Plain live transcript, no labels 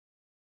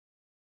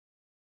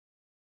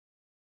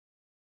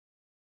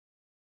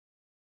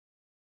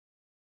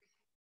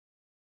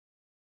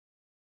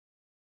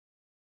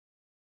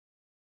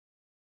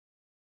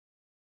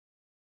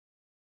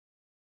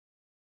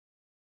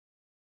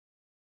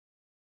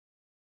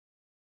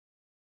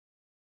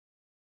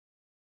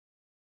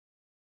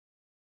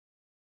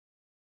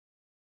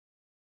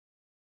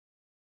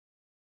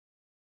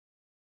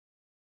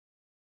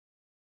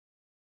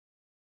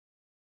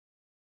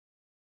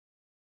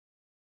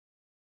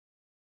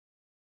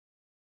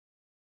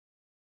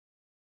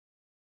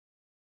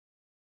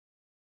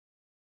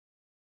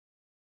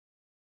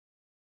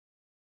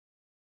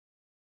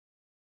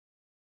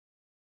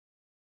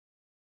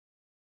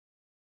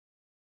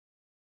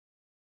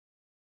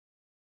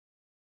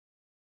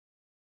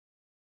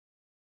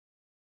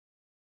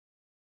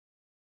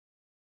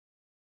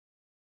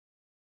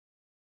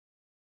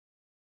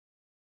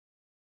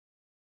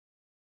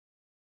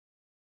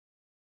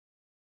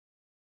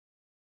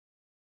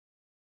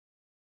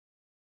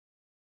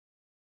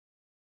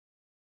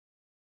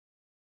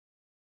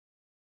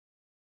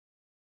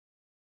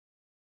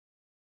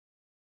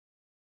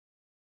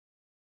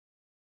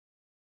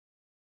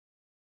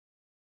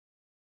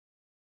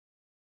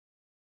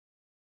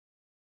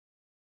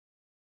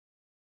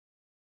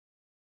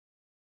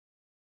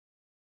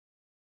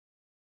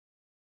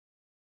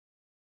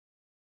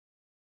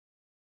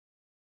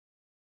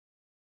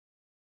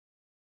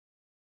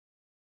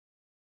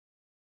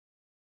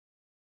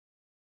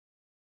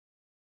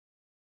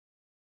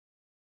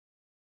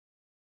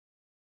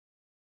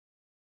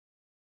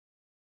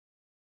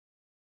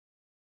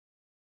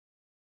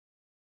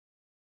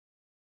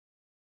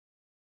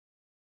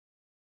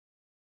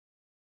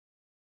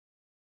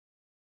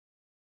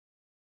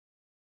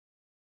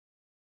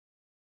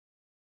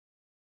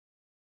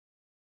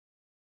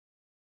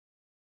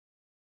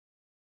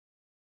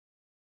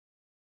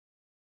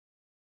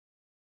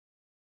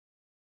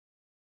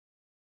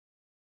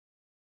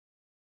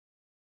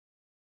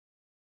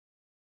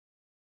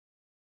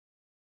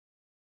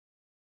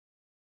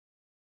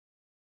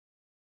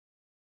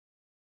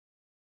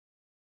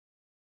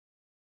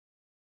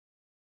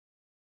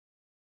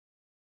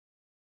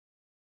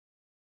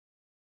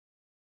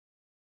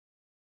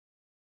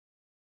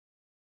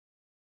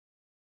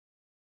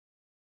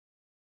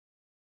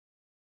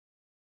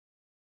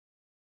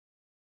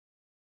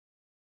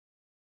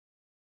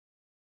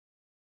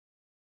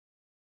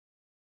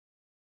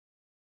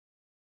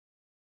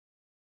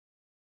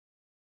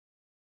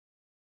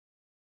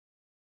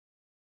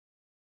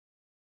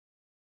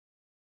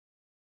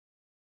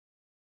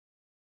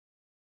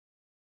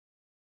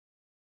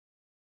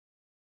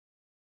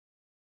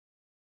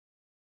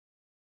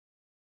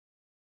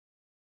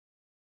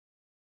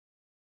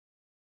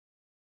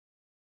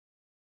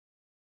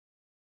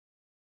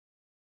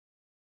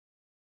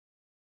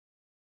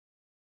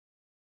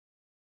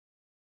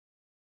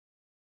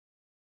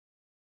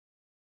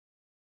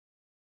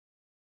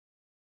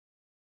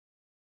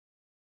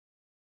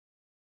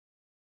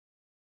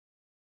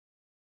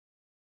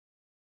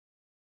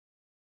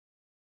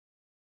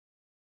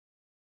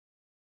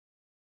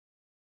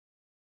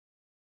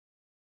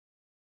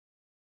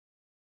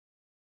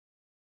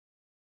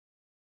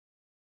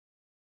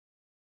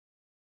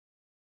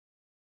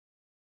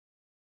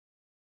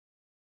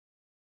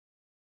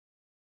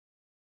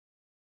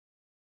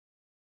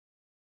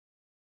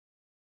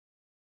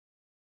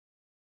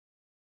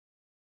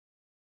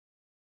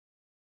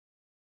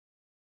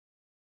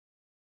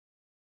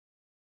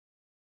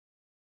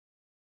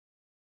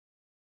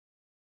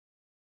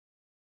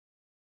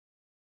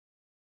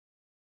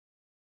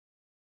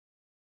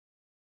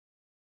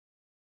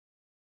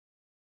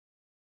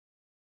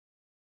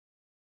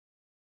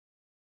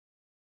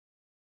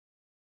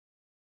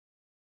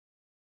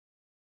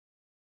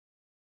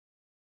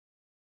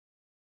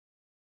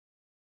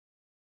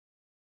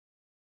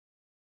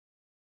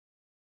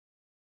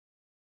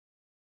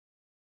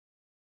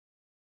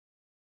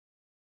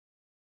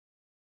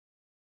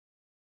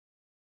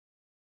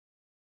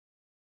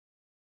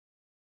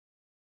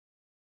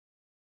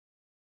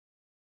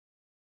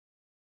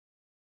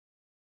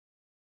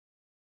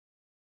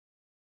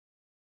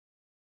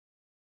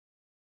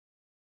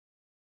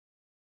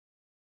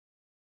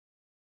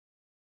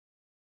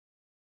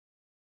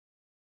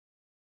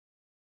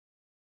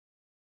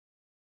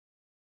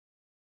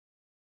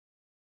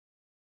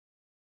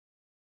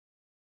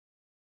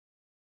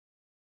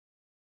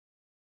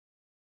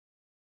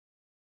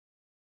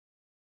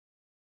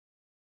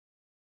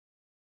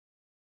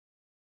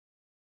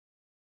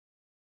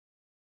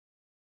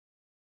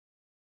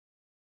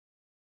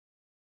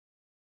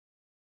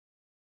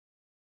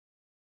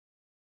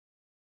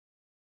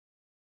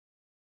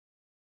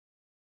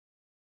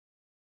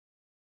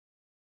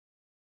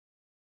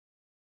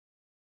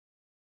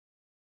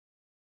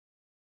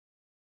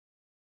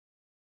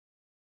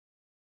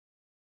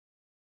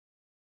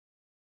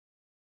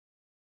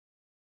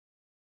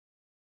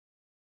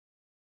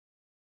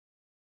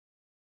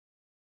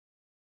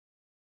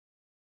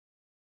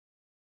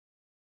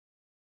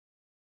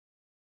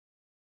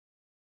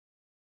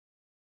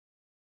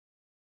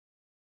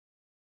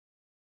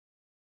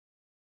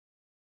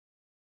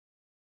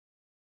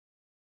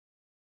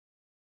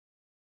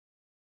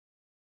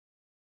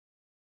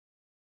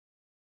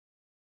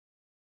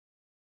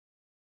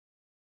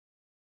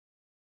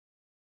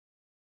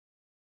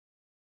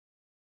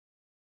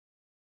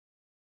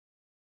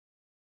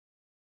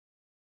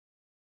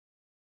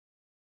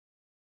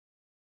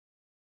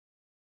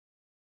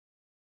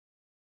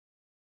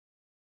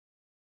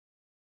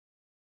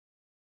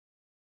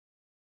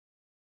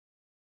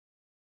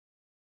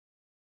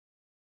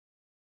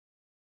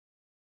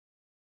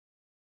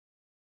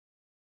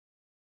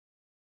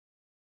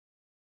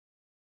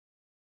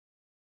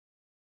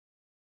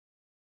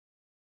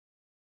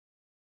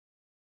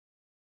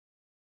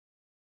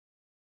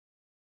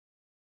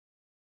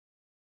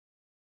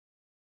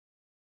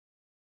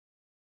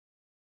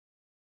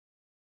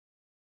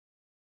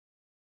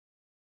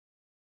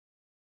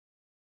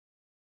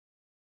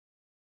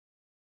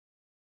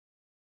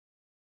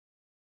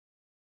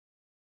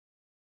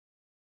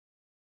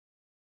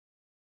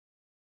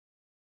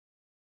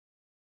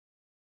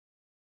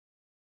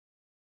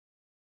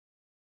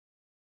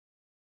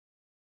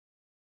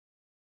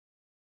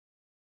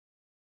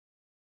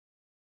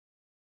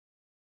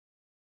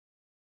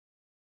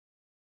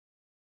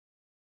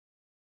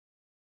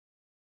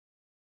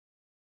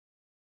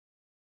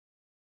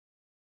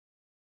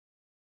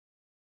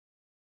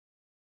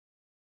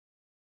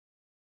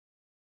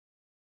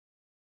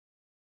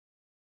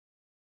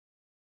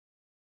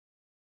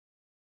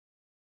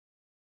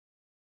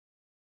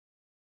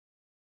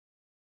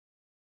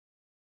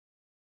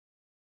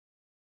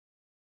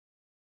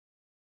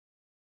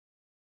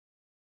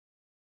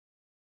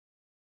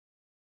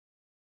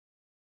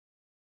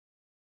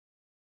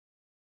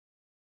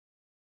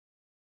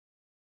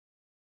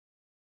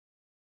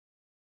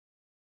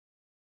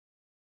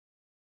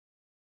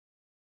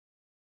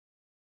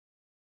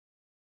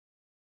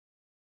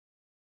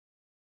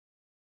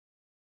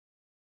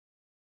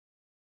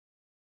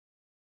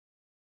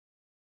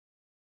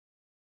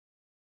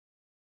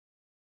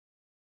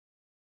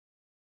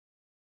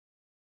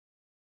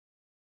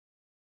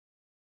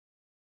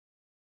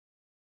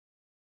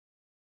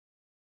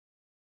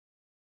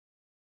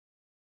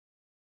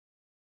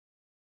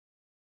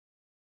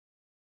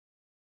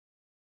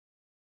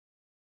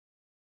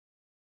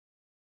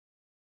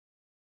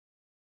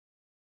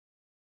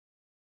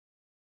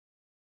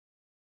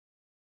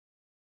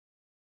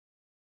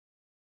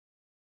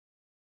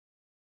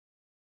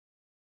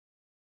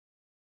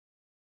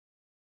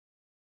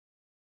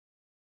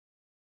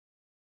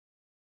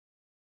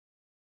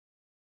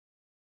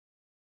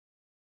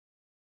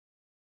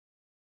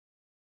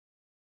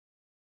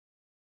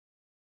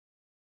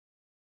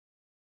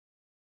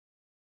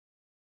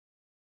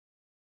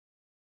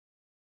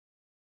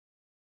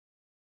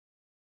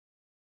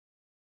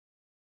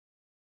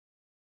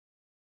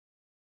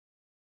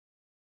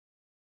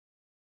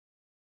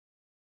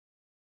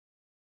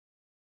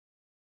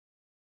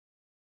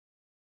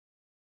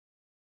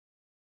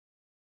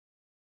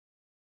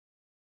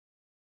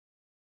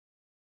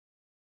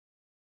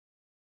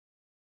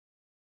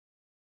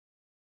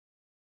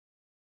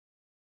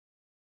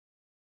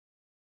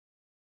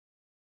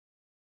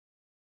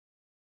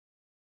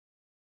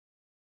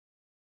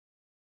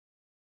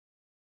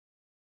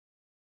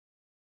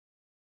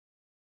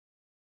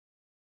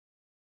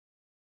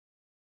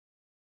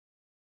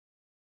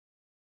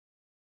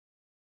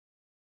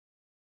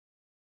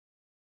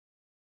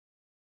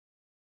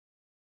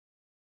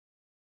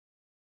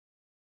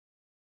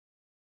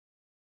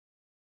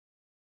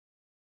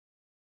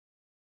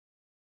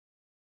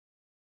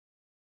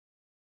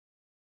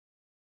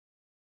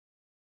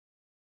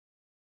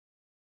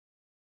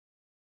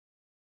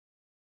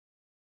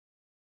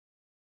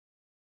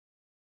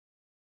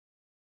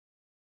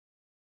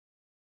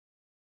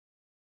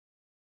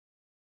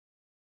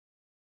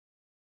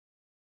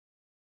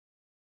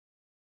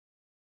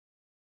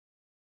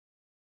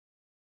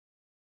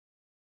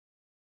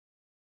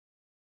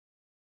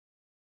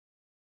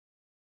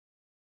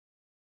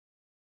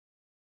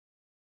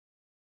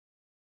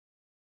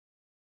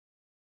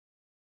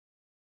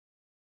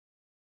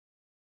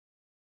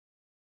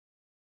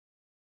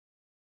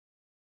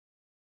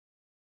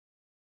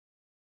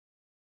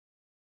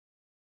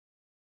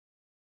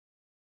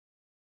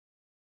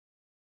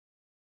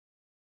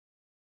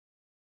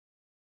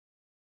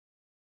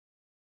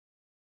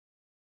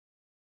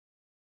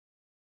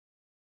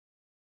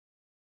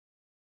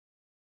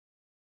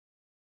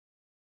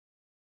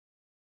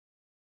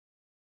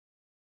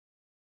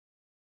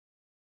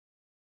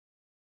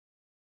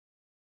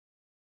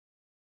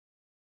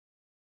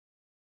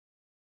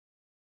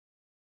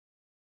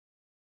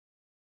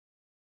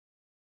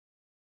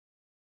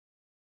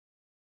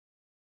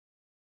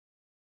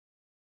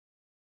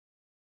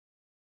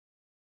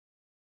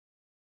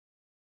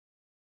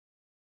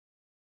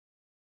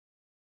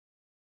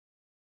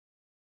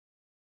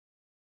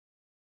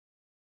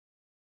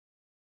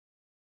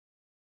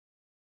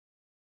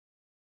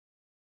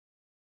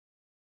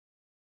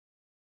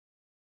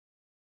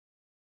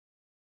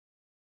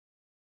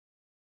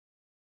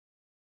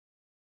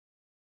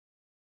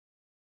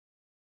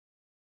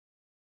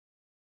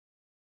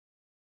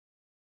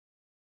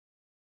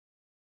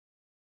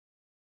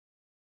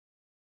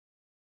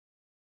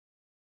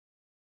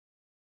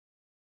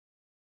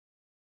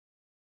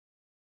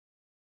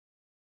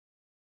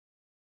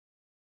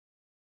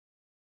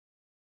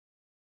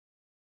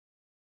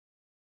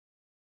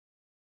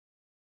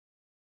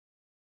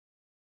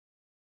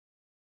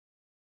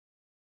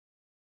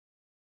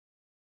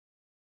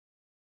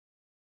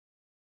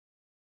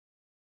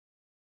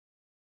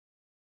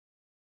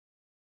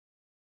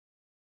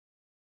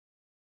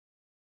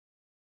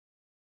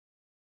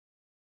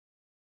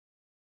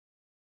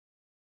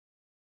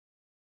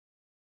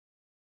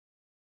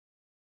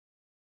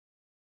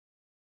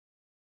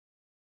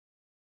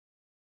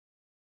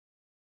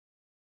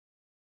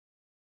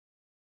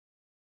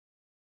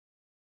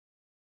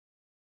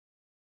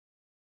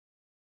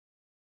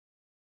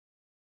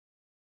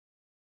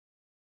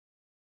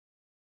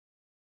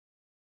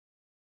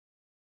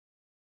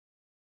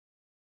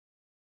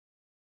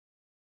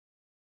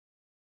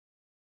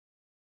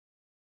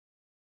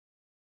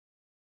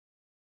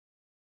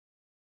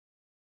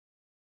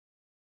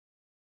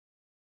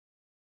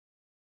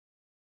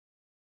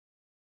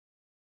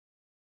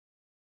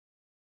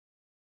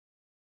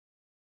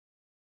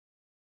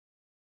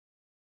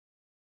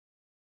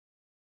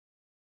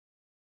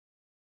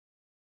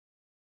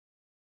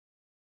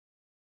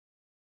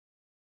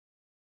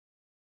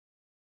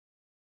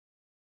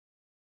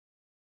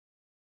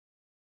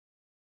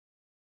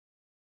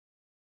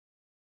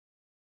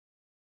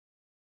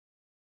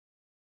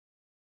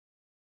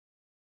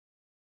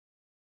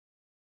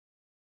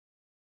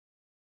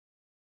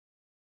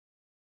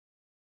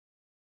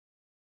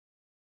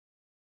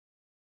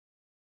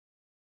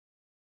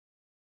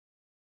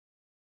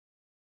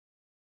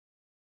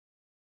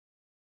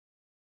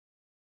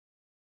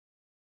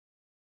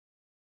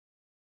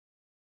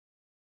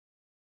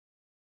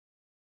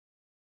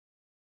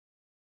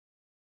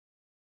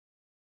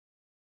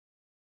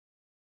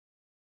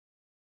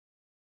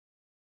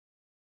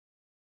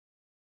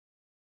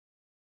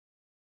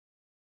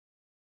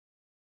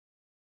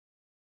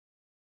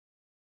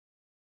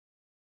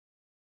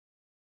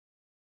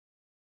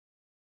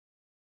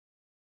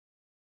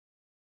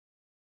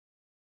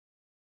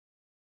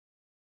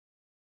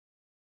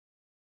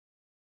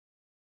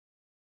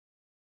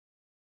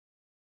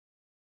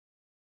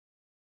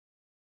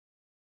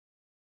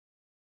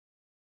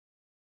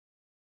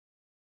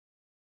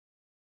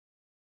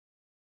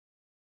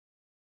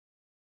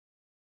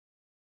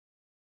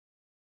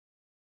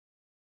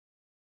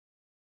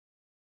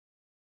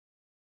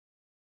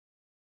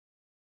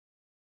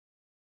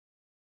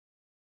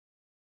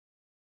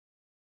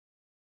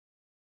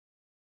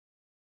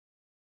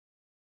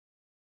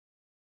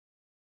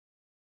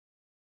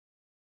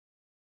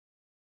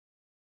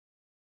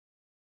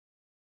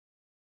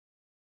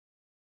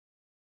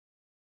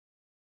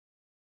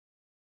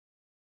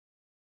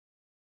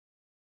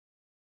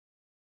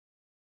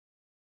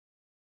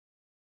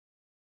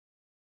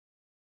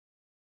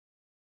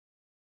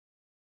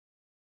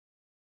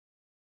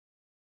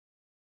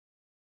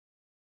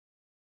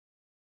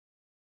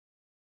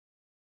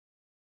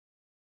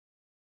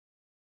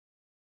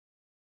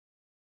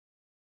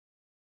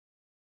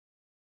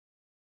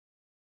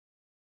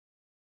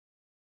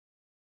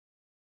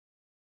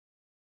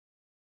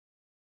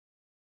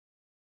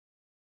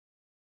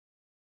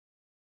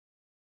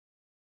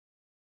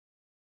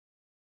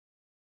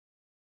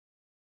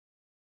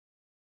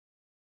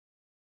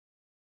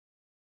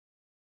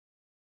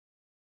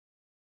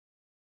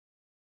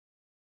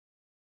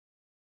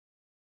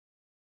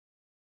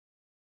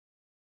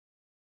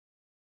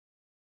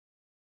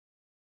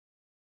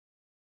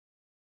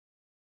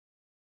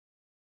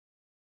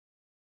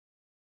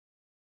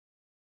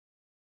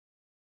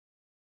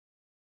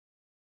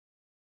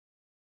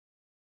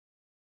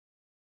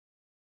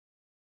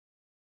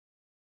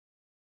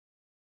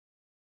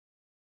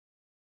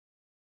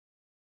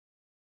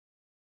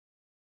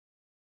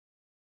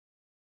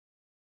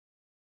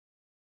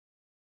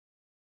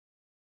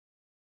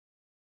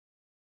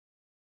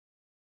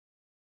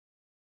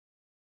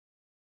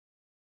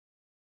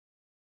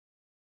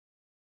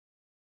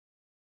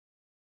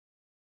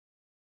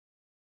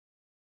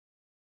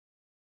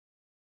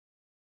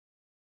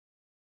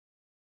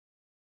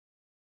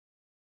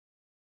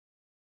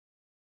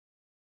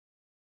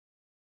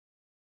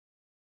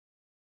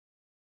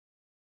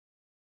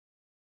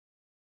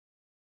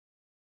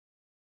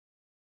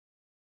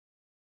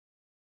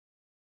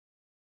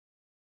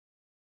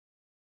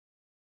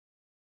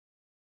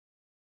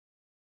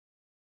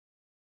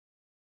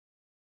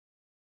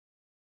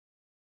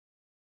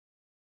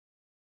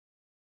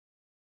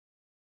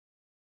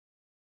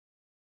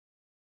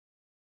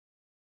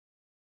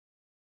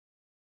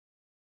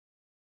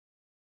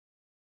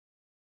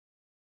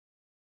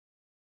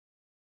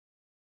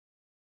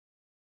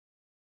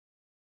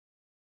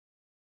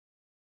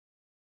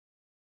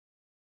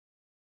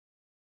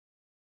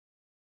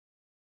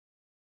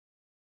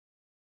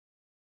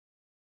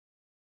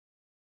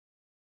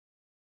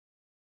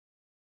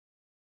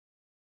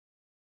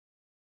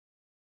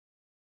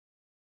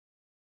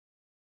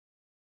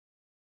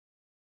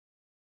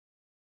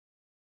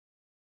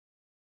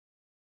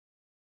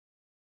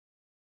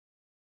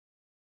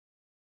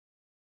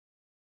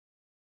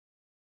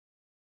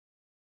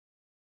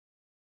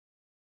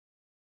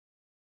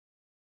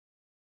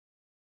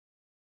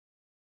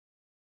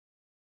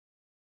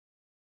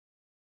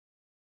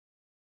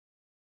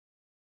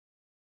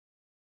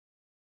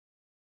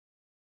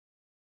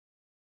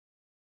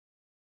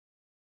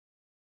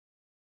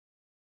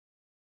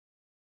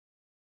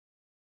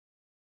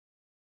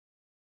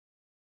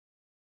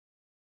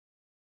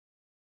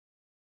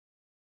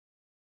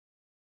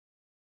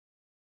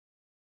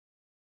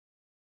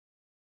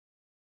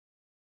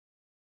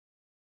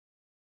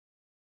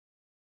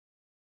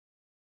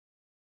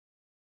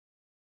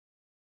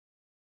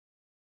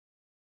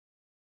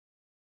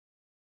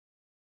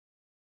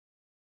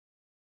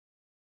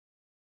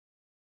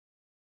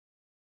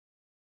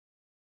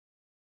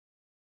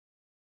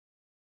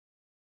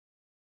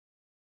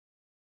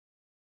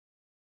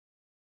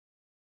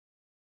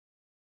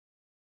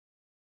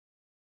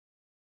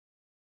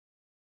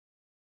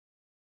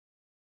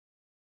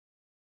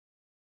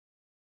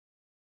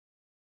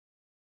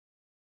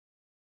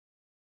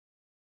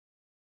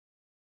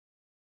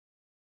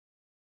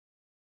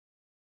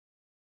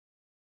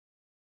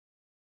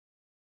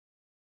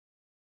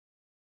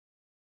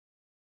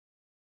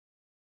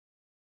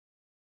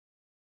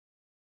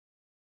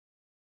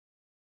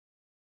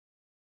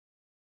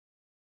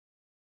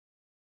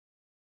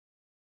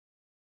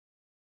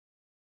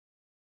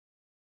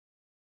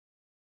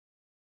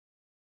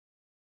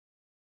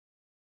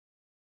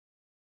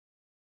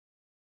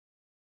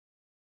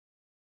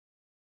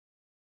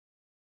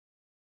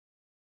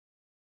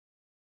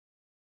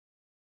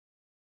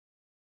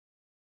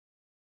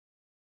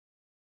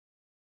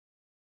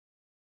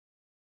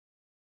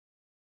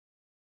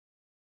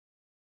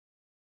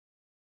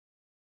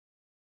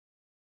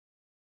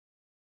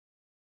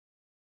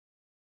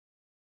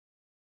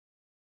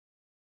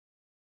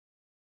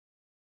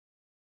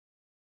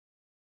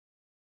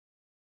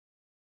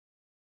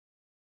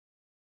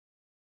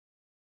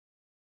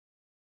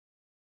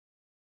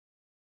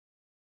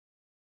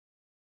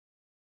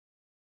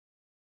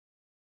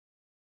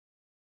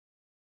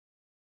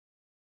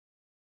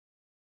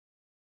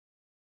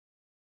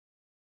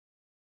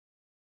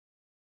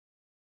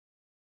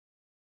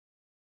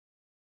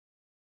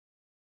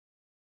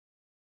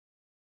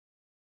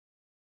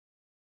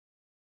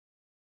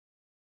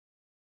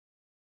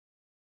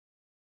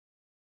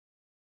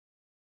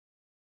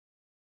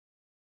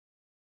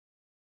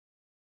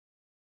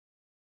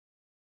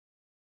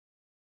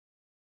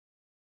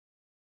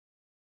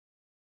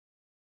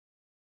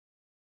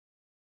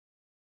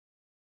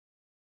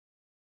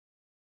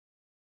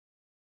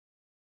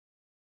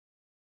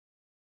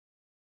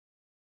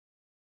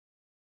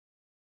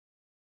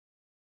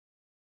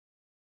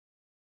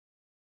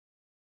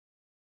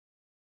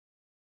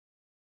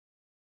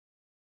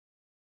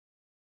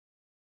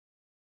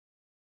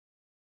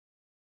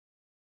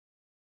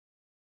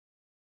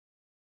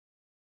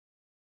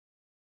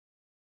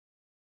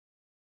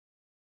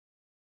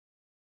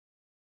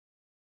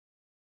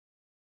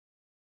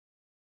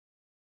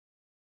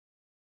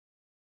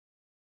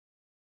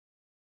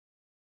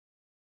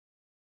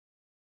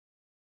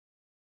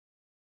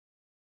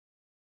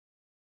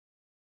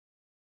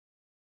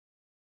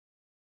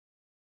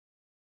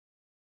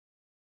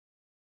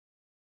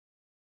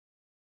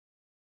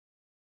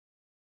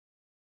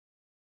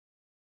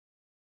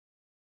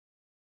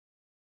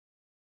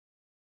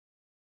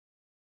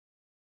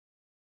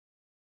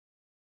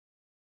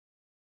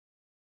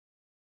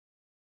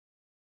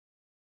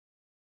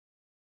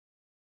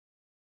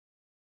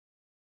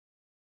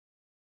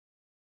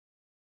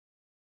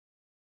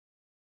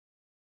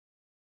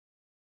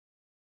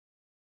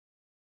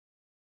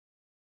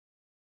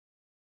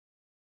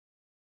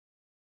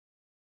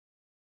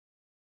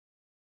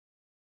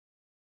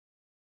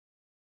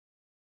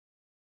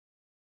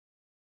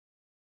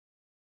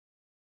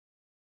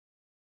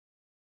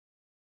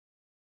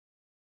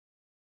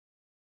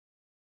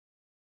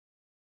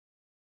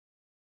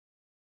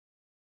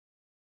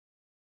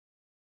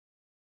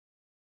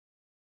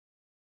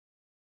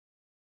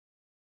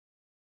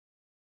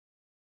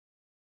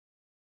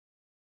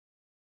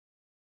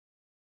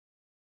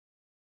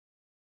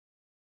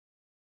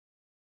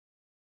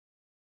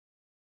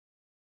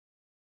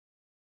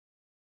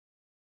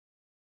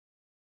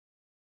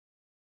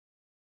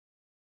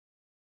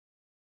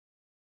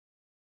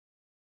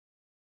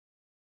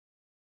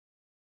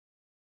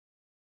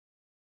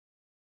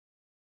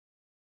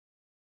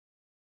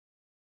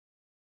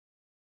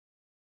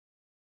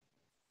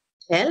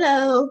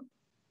Hello.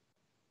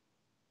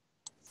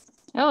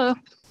 Hello.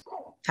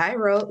 Hi,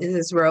 Rose. Is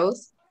this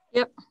Rose?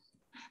 Yep.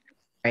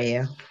 How are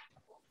you?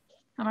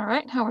 I'm all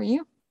right. How are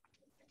you?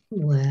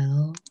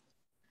 Well,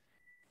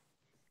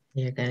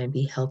 you're going to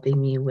be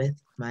helping me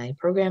with my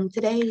program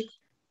today.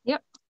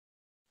 Yep.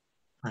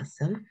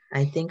 Awesome.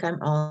 I think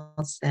I'm all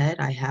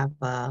set. I have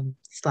a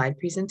slide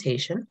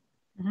presentation.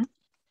 Mhm.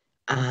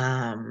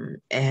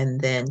 And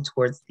then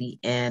towards the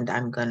end,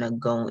 I'm going to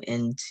go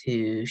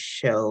into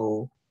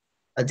show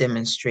a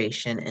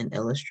demonstration in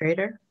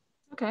Illustrator.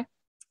 Okay.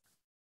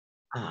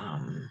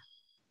 Um,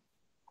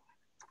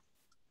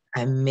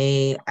 I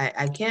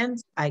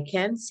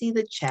can see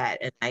the chat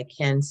and I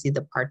can see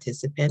the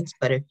participants,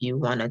 but if you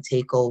want to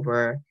take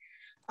over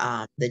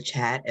the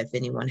chat, if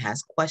anyone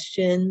has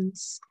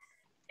questions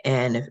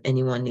and if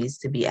anyone needs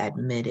to be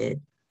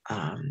admitted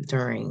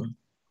during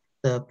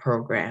the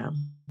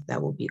program, that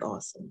will be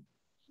awesome.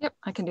 Yep,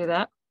 I can do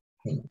that.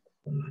 Thank you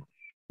so much.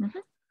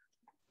 Mhm.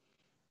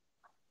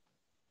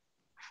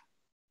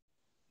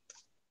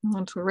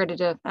 Once we're ready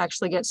to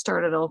actually get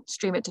started, I'll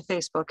stream it to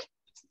Facebook.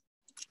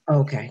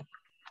 Okay.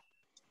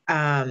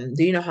 Do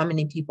you know how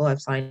many people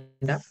have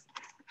signed up?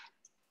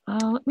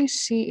 Let me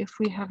see if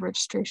we have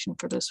registration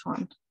for this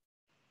one.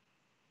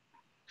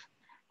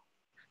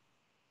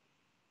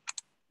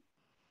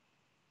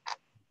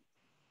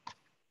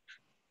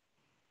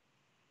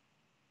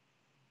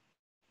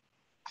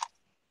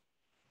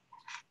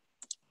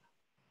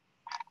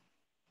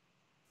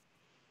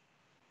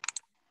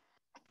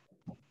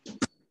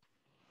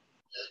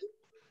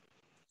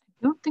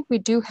 I don't think we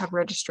do have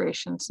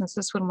registration since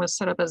this one was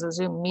set up as a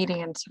Zoom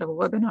meeting instead of a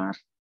webinar.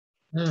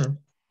 Hmm.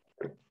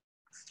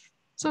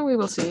 So we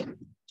will see.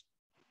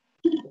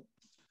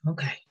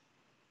 Okay.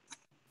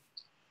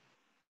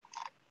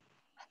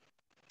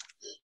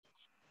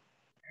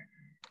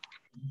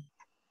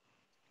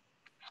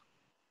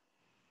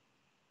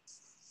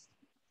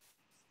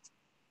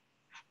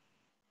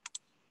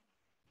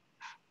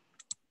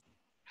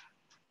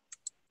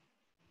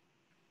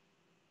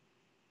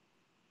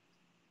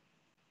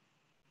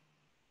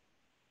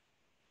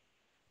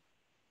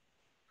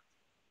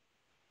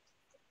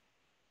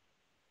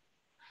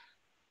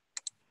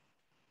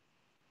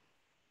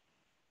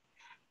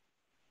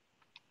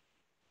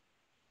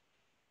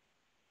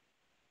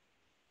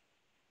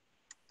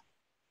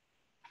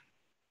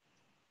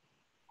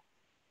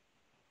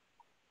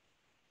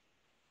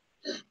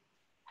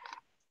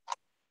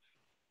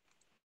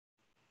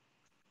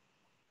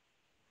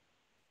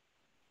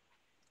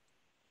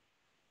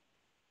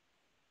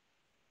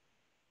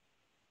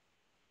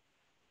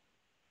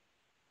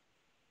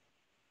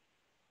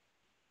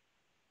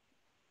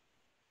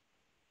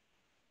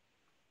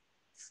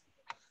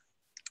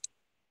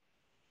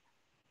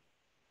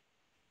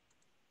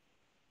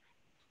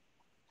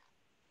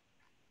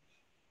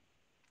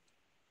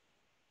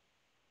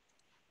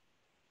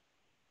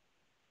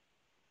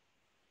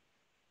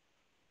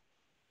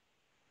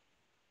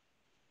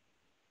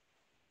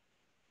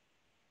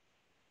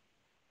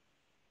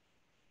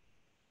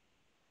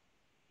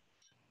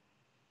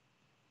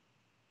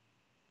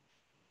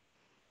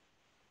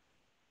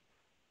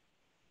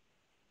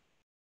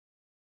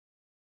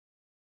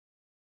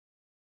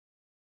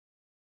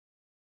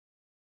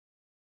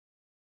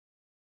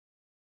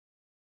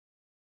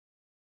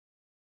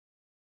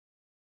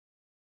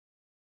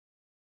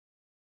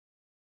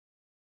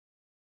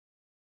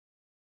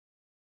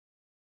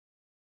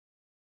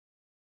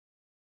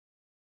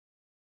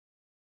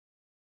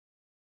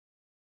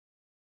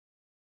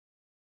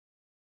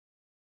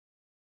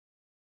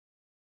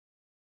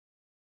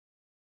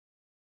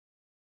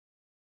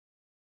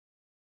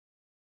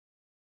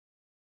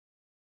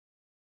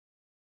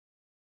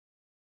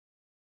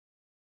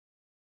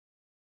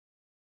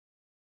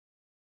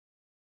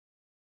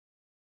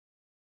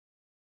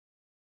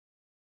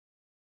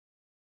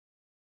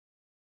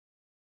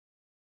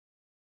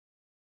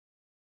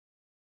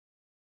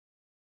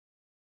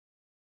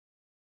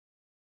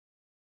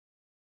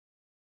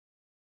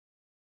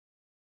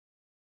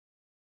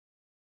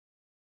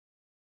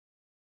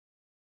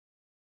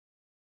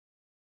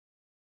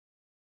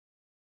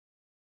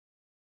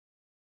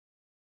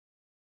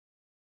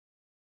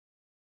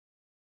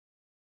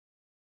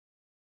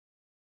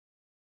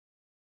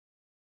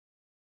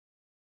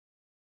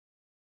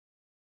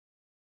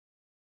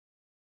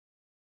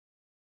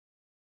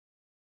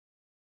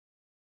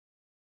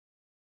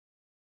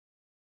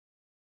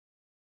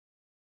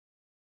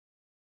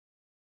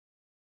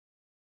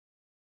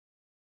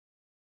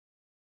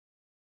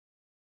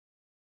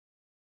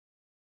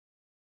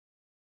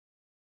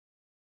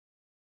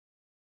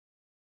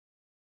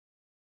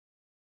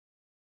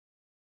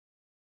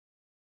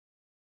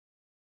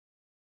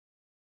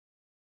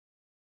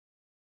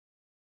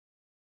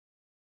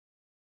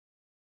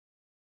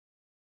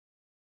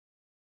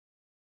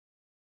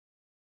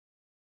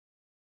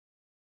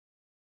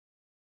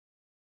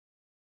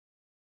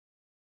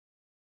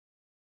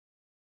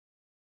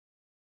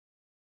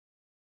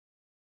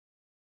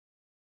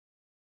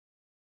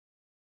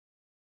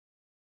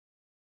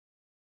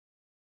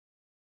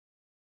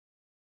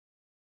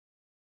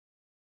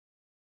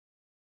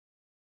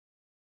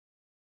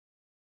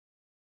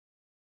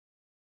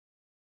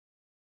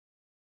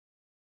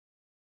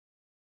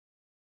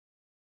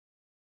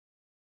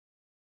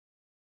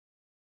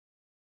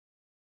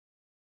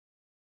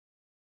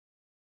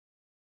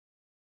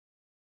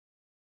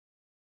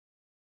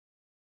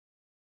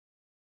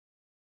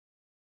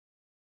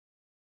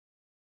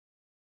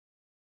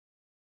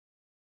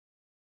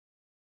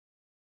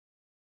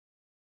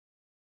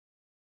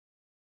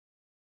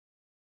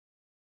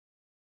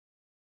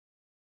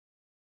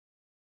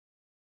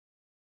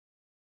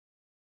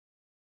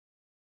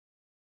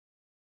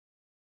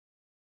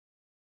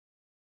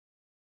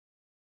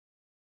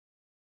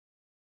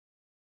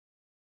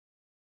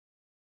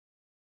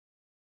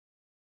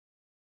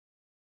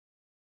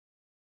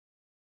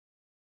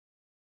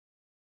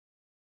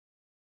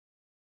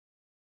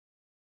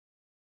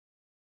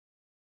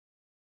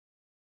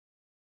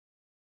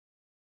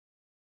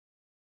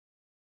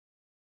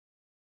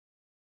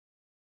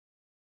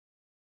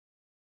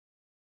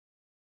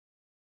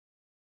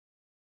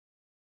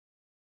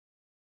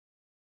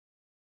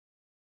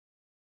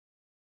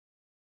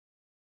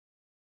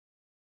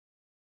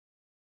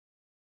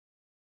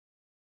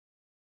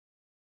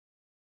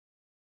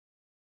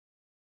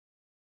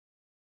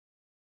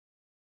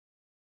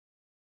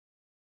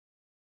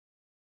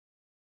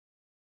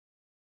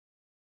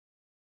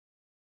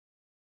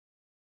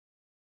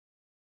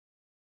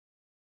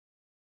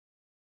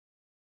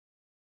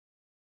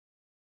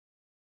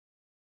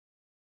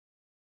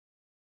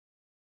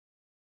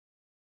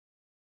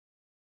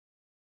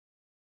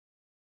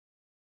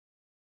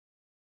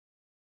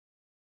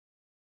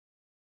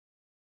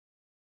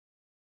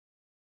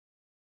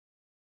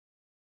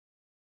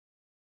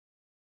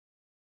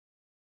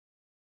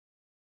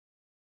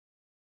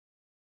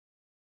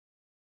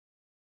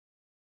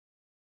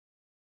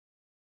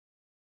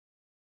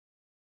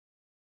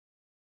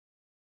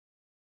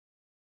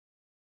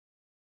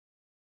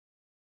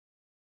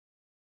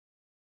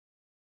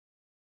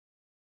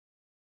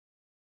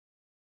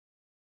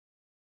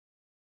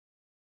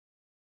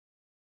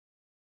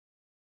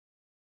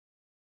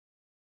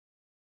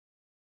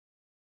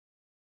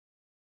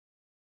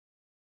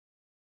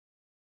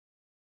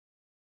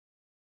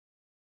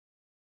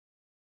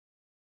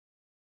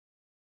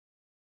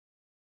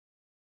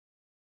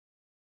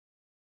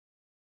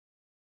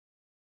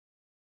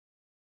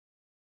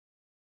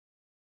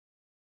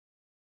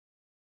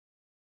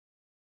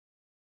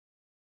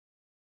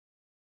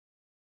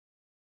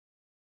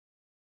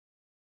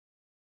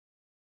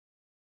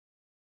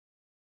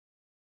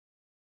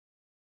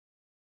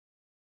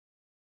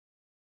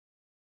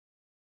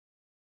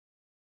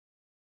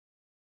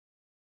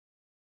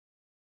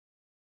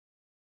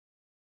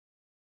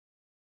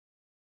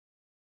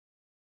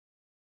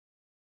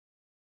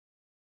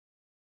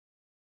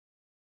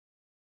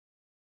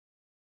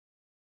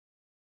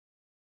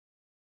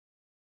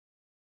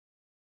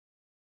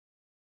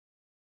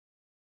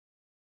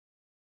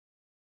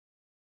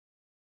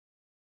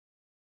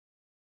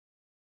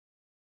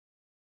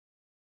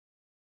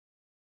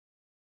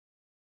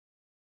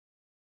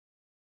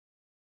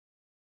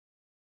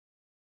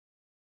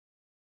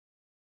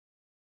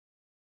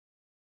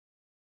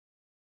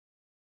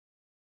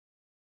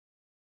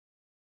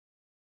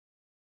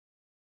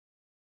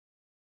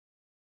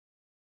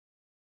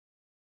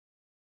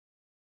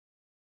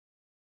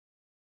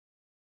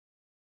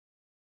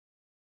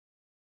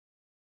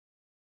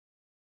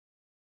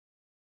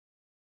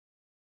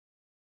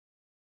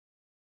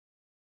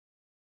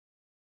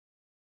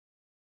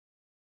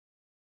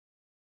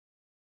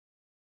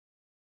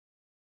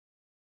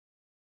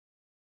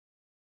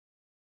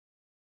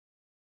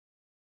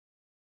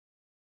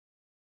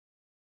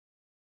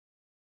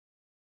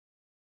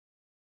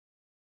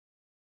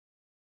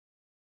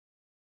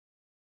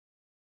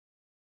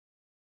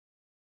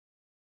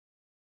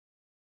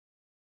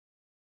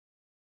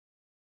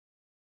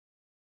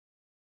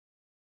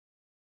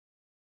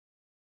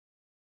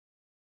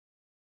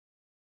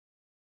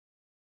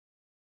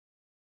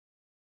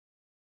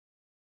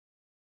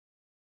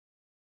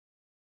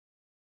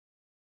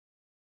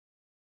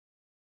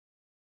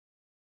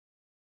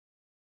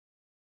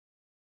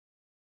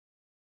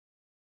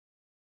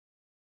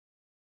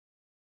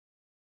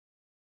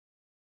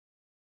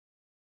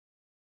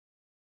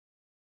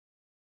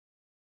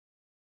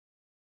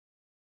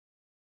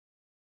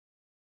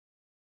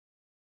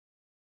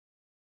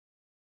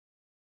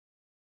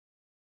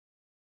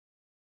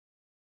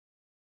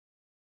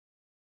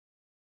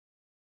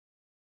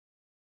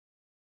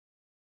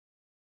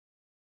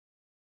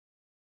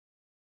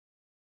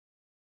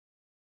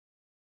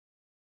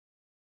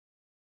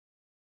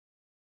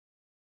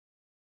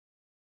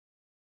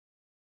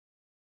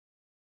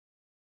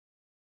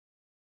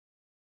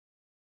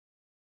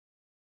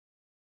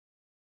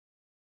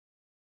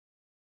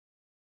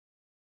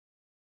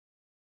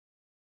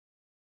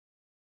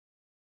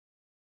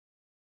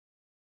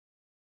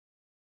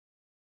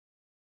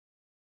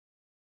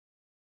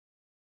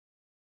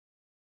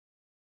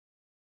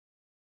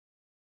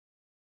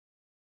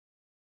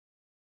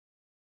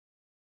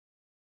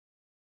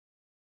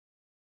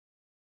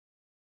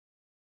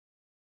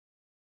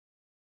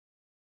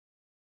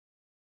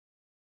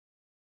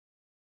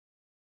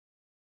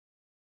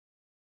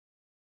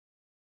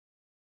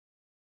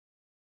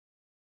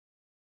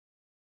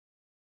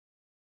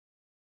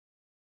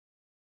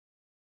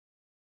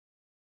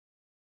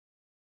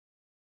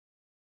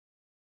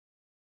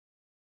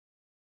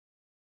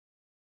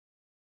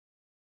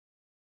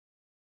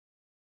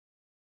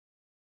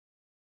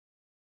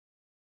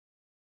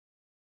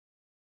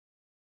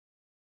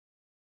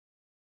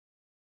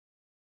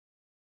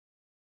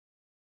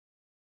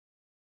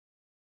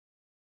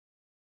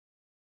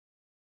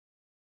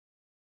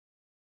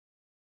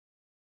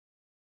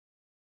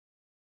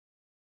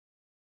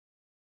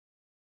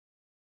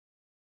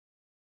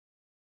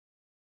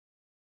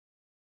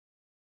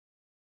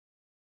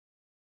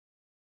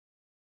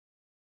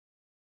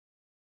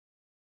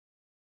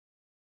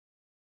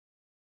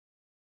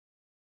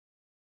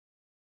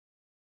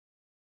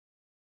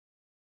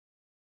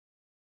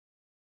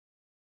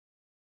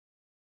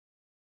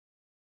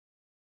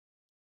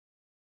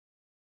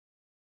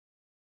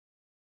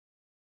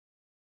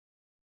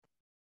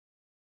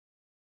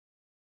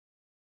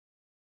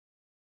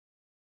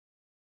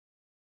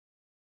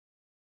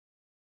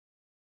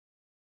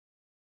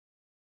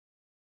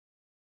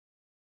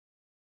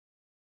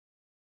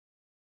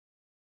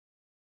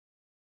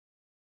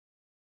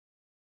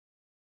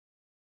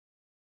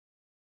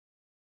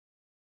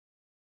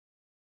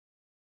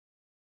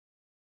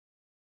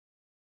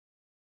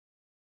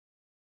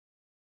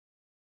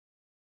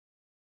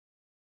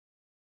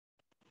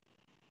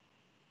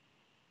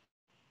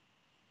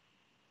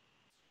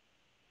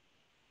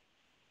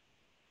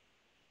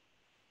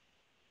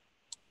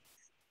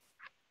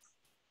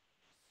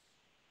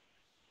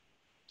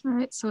 All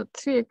right, so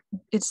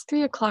it's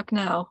 3 o'clock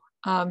now.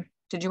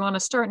 Did you want to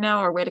start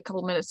now or wait a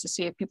couple minutes to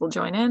see if people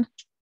join in?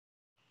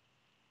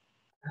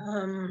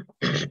 I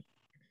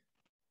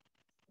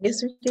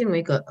guess we can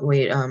wait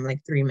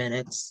like 3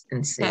 minutes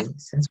and see, Okay.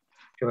 since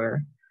we're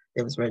sure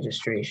there was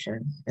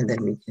registration, and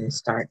then we can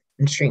start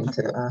and stream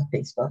to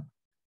Facebook.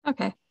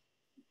 Okay.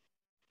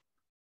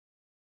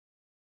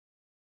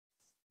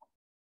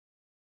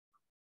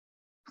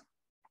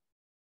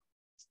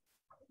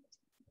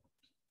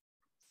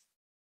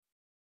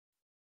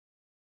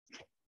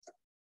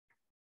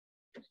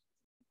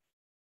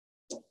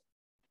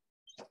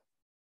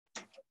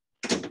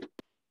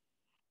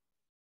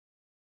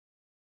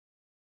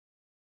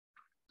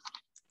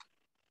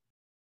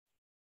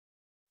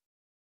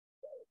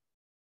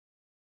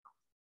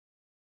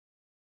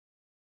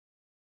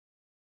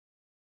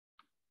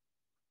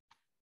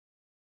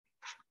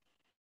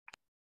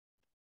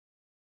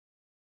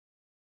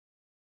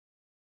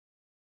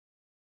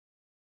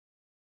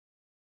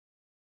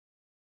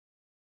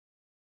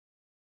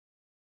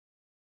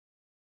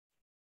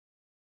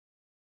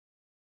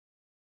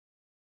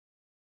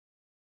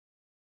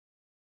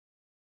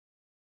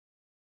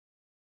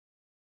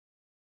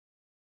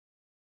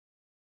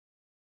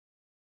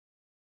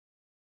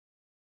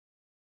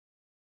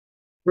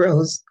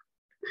 Rose,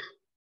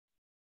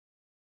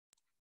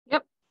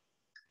 Yep.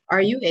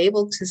 are you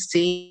able to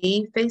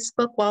see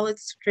Facebook while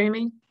it's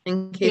streaming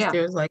in case Yeah.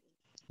 there's like,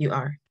 you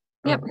are?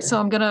 Yep. Okay. So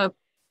I'm gonna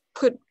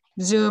put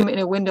Zoom in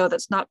a window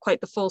that's not quite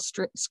the full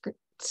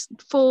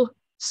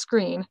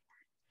screen,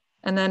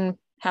 and then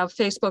have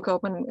Facebook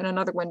open in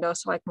another window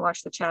so I can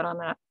watch the chat on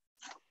that.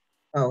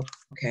 Oh,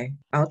 okay.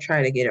 I'll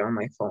try to get it on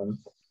my phone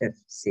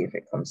see if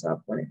it comes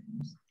up when it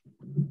comes.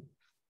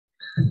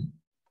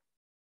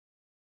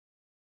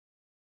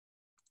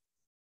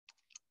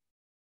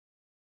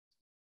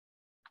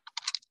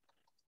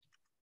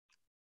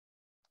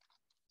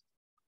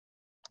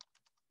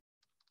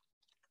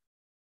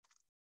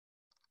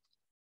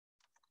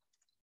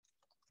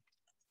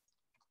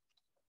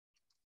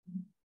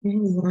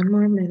 One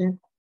more minute.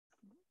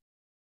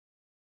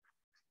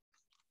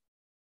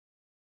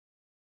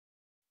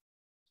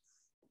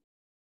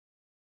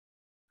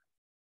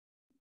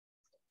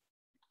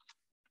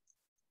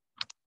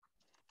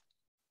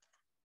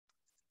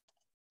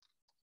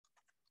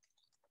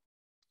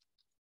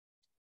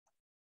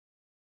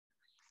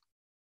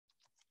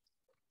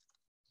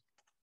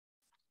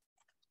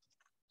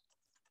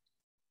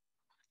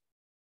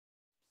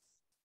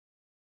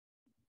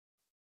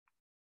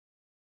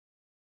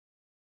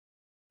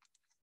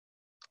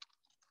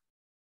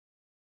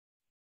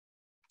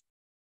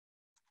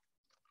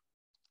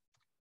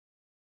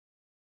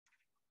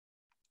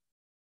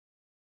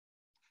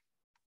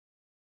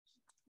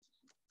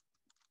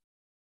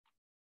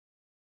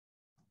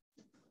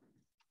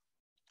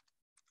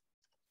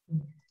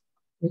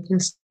 We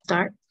can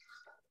start.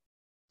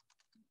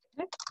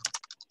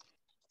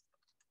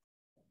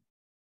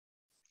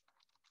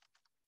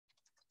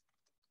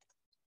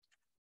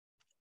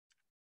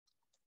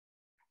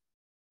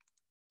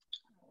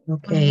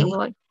 Okay.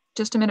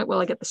 Just a minute while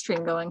I get the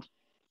stream going.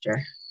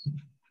 Sure.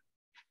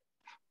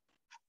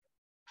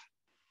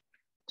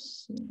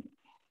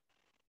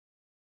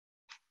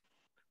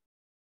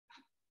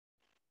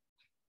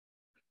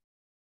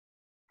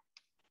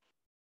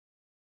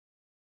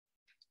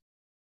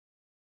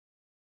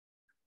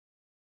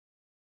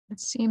 It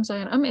seems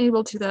I'm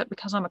able to do that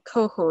because I'm a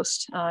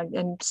co-host,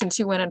 and since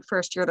you went in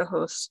first, you're the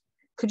host.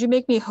 Could you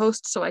make me a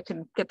host so I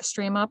could get the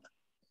stream up?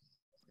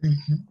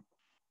 Mm-hmm.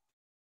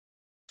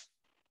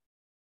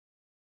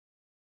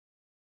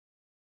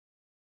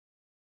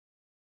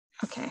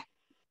 Okay,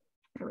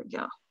 there we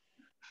go.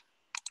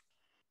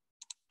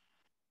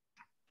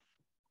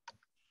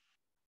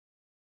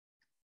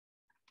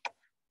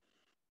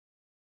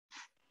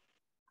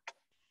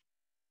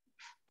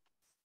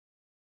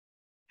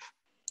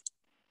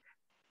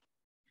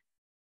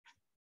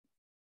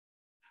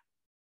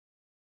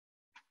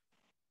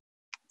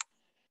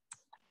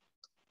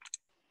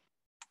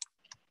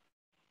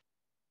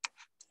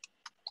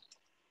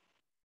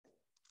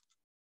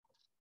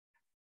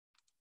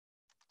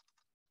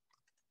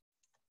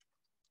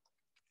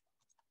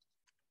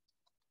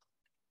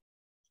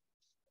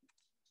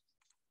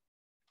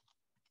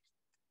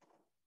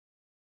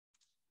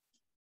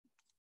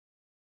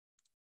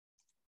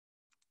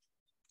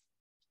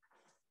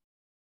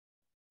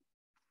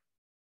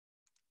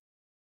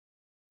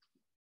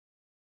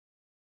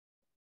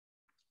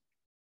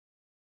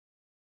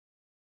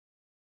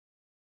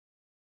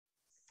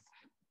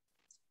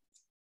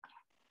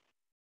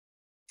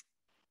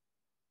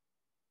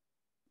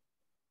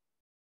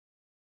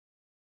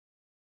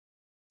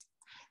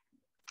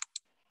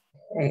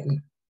 Okay.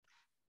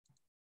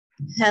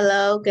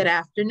 Hello, good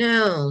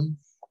afternoon.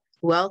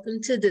 Welcome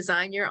to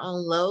Design Your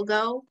Own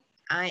Logo.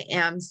 I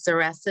am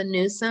Ceresa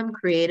Newsome,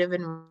 Creative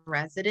in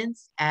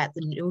Residence at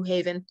the New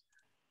Haven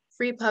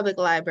Free Public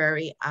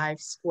Library,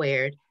 Ives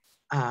Squared,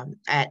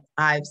 at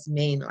Ives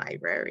Main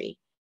Library.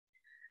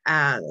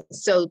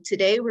 So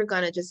today we're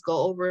going to just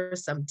go over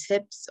some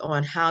tips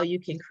on how you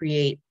can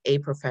create a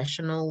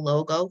professional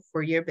logo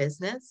for your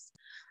business.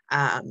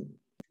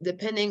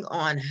 Depending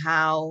on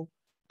how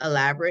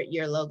elaborate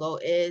your logo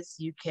is,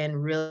 you can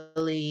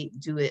really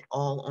do it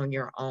all on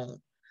your own.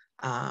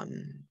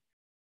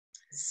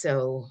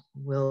 So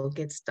we'll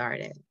get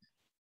started.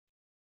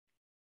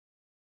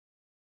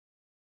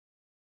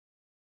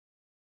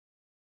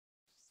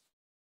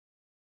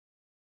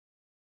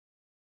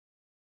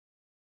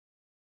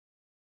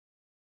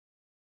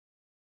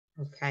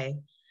 Okay.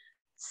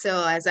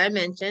 So as I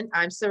mentioned,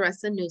 I'm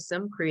Ceresa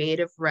Newsome,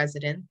 creative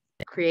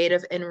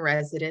in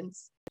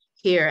residence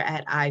here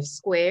at I've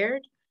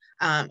Squared.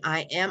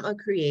 I am a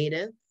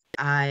creative.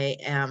 I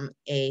am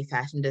a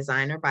fashion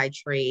designer by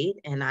trade,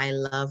 and I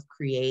love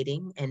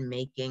creating and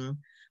making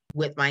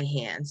with my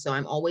hands. So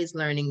I'm always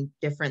learning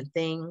different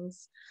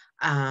things.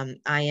 I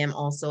am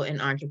also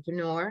an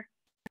entrepreneur.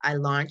 I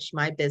launched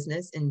my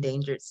business,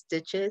 Endangered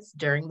Stitches,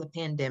 during the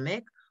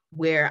pandemic,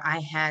 where I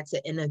had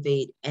to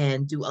innovate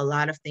and do a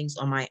lot of things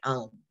on my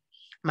own.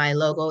 My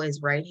logo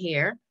is right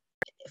here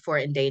for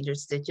Endangered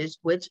Stitches,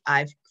 which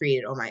I've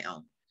created on my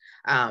own.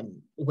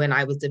 When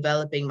I was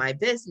developing my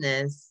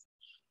business,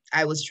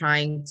 I was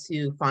trying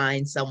to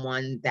find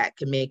someone that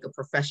could make a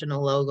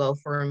professional logo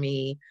for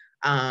me.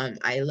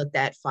 I looked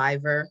at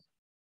Fiverr,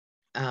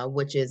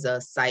 which is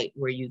a site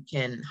where you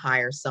can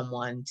hire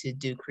someone to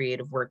do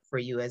creative work for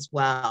you as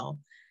well.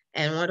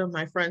 And one of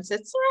my friends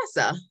said,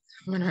 Ceresa,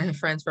 one of my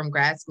friends from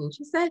grad school,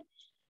 she said,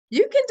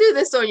 you can do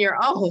this on your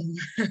own.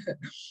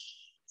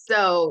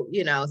 So,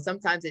 you know,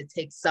 sometimes it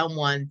takes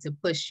someone to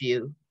push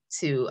you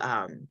to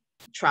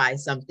try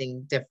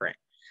something different.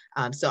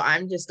 So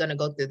I'm just going to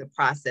go through the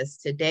process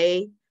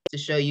today to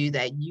show you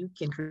that you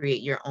can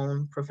create your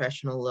own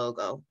professional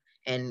logo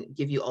and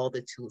give you all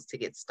the tools to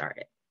get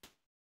started.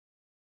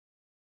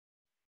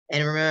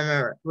 And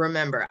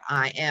remember,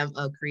 I am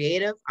a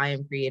creative. I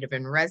am creative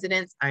in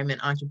residence. I'm an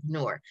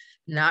entrepreneur.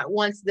 Not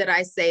once did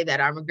I say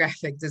that I'm a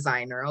graphic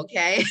designer,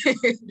 okay?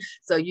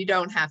 So you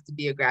don't have to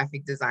be a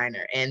graphic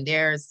designer. And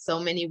there's so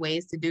many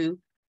ways to do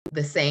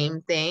the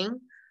same thing.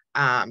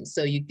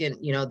 So you can,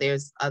 you know,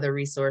 there's other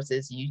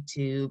resources,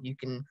 YouTube, you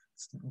can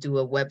do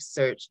a web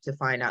search to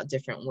find out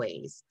different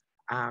ways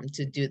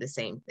to do the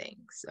same thing.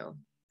 So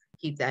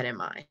keep that in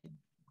mind.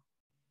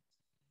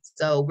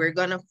 So we're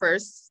going to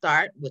first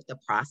start with the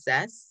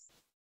process,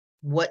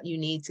 what you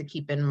need to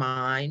keep in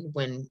mind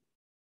when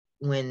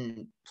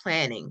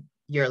planning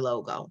your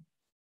logo.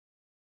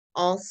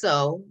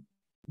 Also,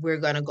 we're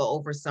going to go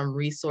over some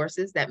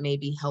resources that may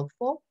be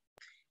helpful.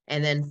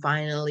 And then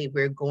finally,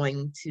 we're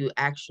going to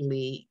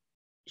actually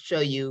show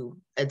you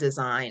a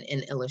design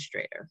in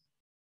Illustrator.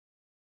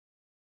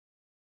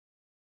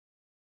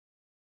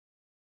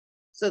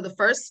 So the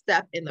first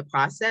step in the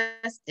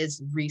process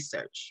is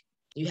research.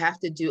 You have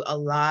to do a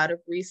lot of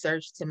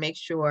research to make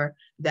sure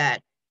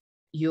that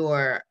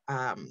your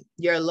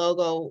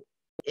logo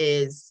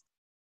is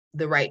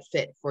the right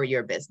fit for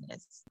your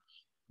business.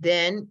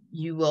 Then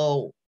you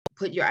will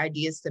put your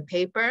ideas to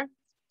paper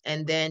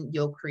and then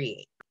you'll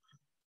create.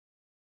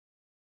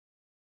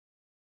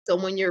 So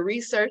when you're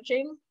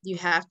researching, you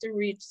have to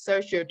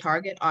research your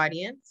target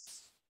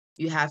audience.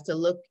 You have to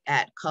look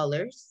at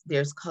colors.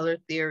 There's color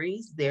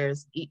theories.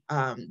 There's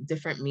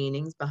different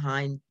meanings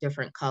behind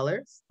different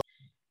colors.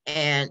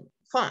 And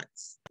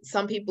fonts.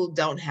 Some people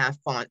don't have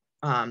font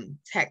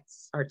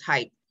text or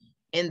type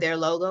in their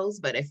logos,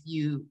 but if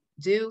you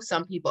do,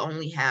 some people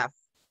only have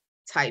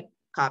type,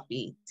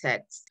 copy,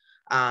 text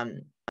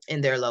in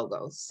their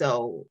logos.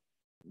 So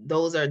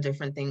those are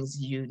different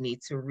things you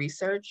need to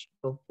research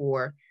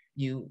before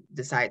you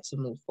decide to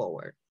move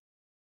forward.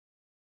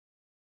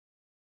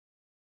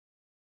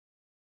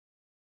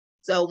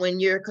 So when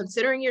you're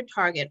considering your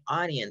target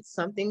audience,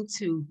 something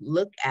to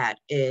look at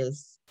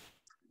is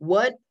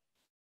what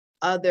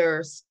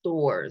other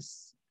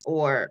stores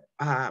or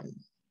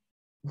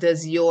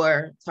does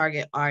your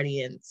target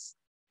audience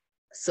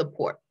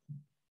support?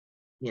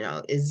 You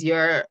know, is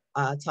your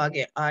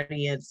target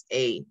audience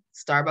a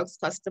Starbucks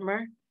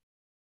customer?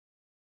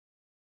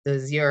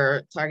 Does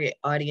your target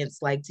audience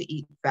like to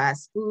eat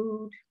fast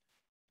food?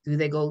 Do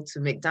they go to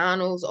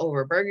McDonald's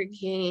over Burger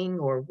King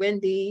or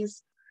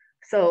Wendy's?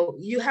 So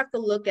you have to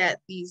look at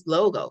these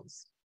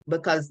logos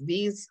because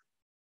the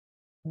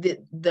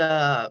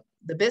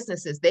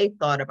businesses, they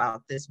thought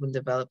about this when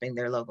developing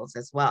their logos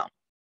as well.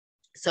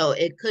 So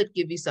it could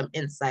give you some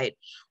insight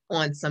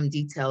on some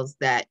details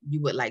that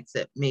you would like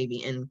to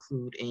maybe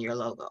include in your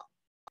logo.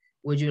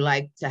 Would you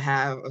like to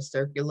have a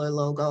circular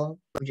logo?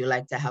 Would you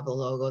like to have a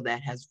logo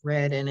that has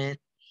red in it?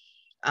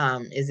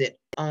 Is it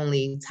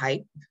only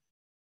type?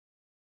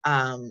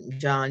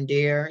 John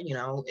Deere, you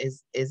know,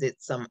 is it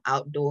some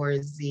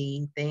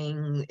outdoorsy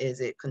thing? Is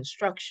it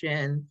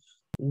construction?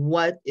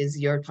 What is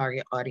your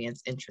target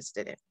audience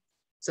interested in?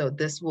 So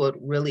this would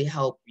really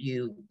help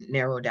you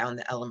narrow down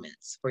the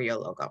elements for your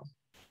logo.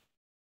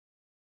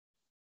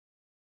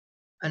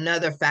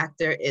 Another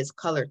factor is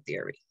color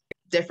theory.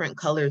 Different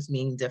colors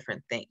mean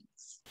different things.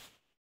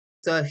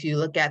 So if you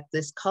look at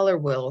this color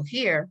wheel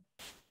here,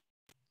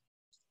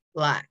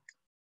 black,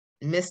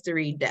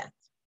 mystery, death.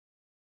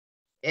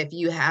 If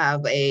you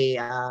have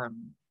a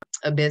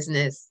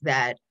business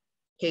that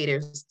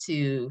caters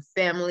to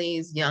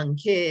families, young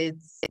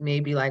kids,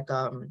 maybe like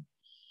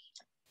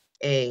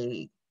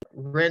a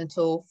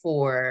rental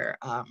for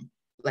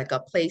like a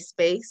play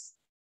space,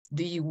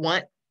 do you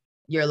want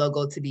your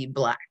logo to be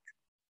black?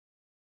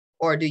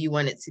 Or do you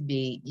want it to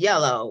be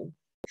yellow,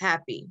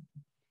 happy?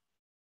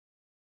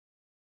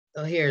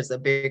 So here's a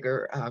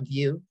bigger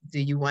view. Do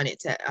you want it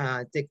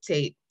to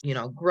dictate,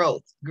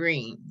 growth,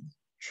 green,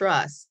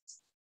 trust,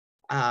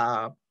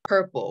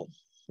 purple,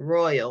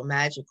 royal,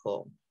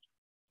 magical,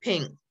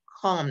 pink,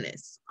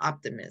 calmness,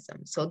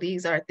 optimism? So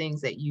these are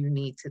things that you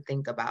need to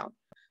think about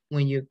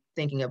when you're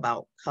thinking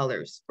about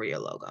colors for your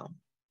logo.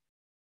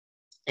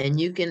 And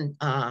you can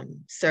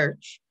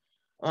search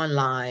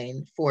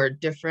online for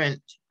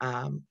different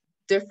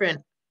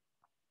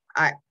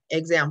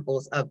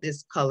examples of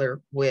this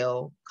color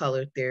wheel,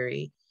 color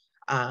theory.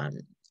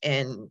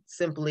 And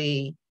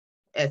simply,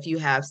 if you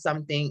have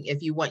something,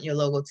 if you want your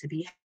logo to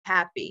be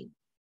happy,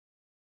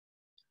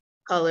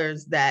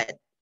 colors that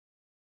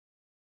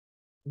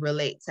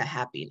relate to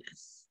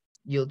happiness,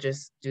 you'll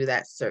just do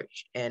that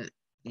search and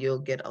you'll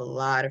get a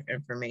lot of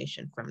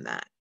information from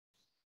that.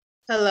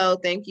 Hello,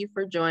 thank you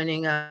for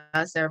joining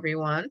us,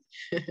 everyone.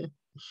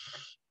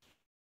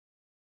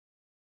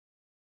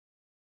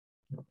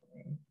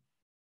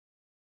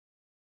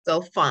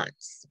 So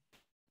fonts.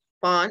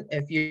 Font,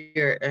 if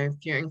you're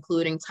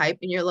including type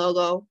in your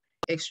logo,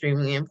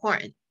 extremely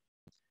important.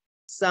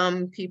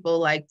 Some people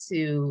like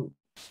the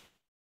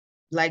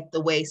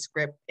way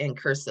script and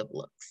cursive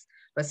looks,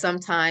 but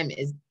sometimes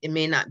it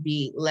may not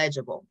be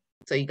legible.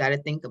 So you got to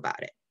think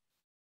about it.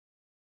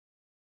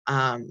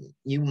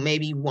 You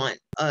maybe want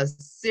a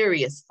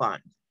serious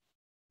font,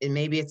 and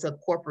maybe it's a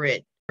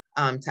corporate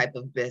type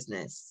of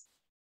business.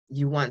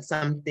 You want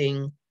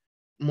something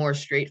more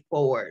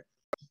straightforward.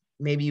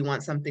 Maybe you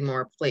want something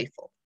more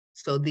playful.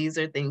 So these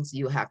are things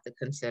you have to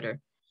consider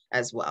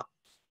as well.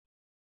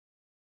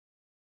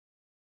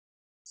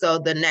 So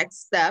the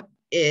next step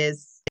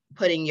is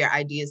putting your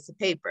ideas to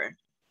paper.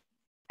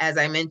 As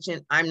I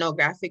mentioned, I'm no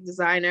graphic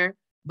designer,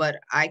 but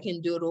I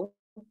can doodle,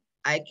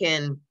 I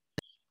can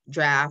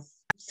draft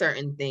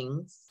certain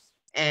things.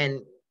 And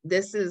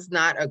this is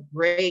not a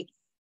great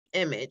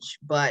image,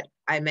 but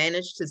I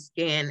managed to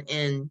scan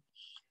in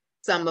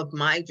some of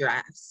my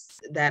drafts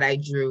that I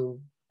drew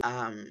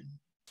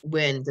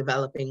when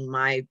developing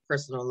my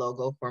personal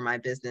logo for my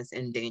business,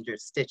 Endangered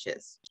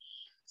Stitches.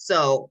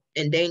 So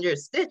Endangered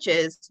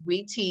Stitches,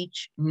 we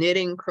teach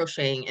knitting,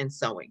 crocheting, and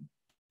sewing.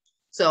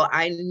 So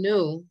I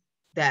knew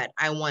that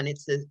I wanted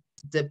to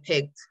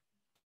depict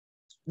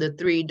the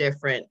 3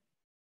 different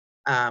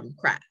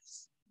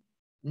crafts: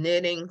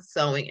 knitting,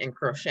 sewing, and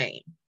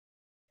crocheting.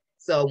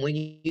 So when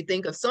you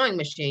think of sewing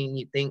machine,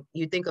 you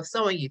think of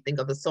sewing, you think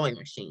of a sewing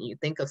machine, you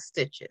think of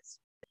stitches.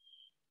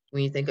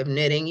 When you think of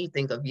knitting, you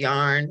think of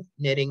yarn,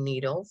 knitting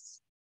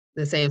needles.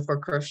 The same for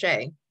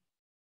crochet.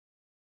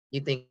 You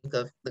think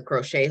of the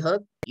crochet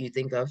hook, you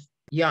think of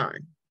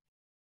yarn.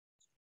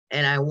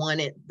 And I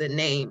wanted the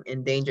name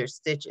Endangered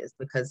Stitches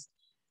because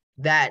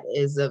that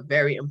is a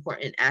very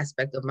important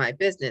aspect of my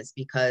business,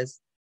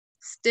 because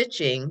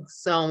stitching,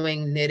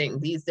 sewing, knitting,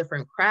 these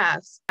different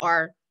crafts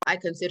are, I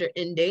consider,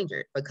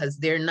 endangered because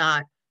they're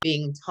not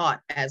being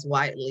taught as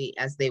widely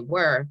as they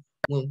were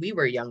when we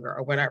were younger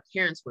or when our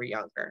parents were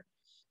younger.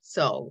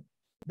 So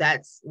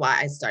that's why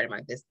I started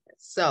my business.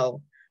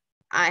 So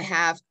I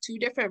have 2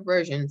 different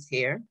versions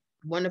here.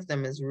 One of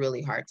them is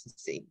really hard to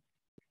see.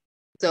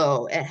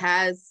 So it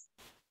has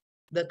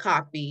the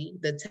copy,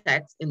 the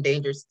text,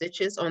 Endangered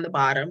Stitches on the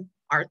bottom,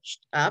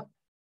 arched up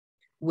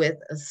with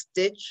a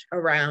stitch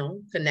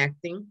around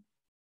connecting.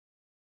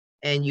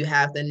 And you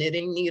have the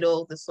knitting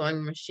needle, the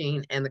sewing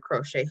machine, and the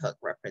crochet hook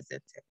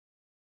represented.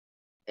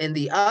 And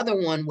the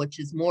other one, which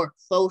is more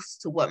close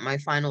to what my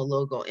final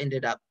logo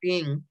ended up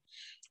being,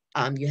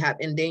 you have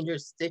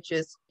Endangered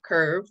Stitches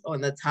curved on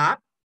the top.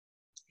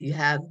 You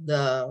have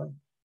the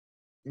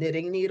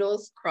knitting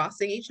needles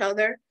crossing each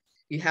other.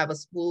 You have a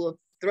spool of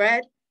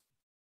thread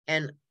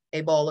and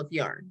a ball of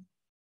yarn.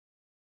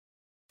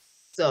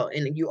 So,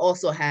 and you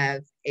also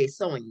have a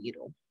sewing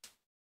needle.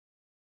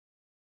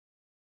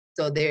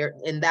 So there,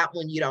 in that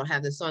one, you don't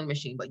have the sewing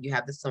machine, but you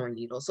have the sewing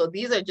needle. So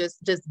these are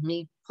just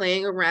me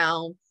playing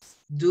around,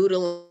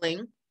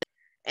 doodling,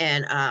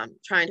 and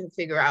trying to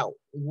figure out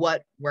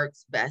what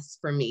works best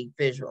for me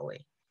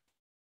visually.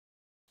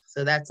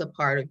 So that's a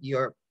part of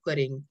your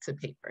putting to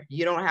paper.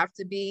 You don't have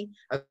to be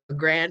a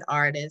grand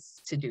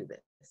artist to do this.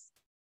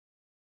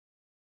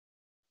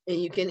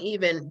 And you can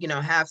even,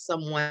 have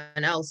someone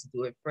else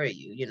do it for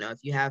you. If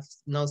you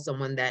know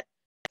someone that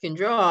can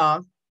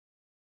draw,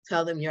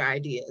 tell them your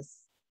ideas.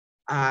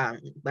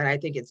 But I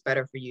think it's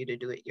better for you to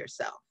do it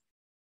yourself.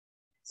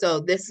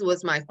 So this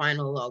was my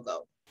final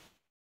logo.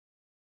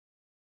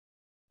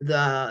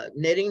 The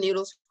knitting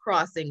needles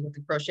crossing with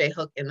the crochet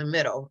hook in the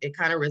middle, it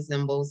kind of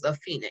resembles a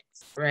phoenix,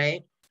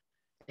 right?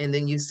 And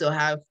then you still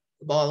have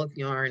the ball of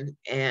yarn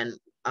and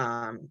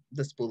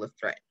the spool of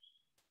thread.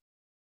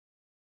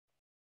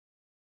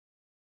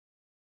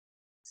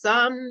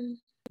 some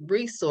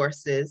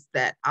resources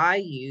that I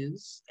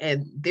use,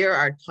 and there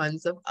are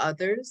tons of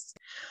others,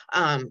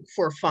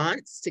 for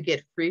fonts, to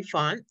get free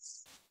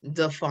fonts,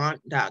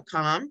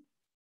 thefont.com.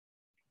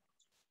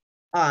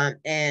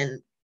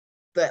 And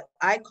the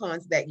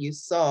icons that you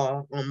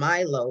saw on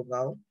my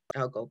logo,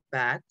 I'll go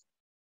back,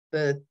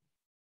 the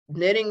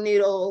knitting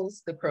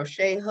needles, the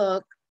crochet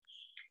hook,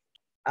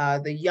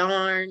 the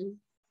yarn,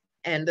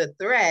 and the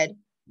thread,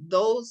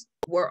 those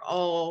were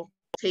all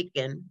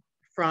taken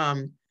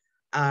from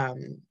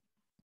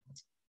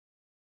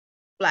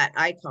flat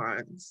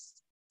icons.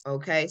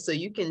 Okay, so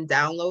you can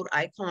download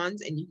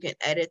icons and you can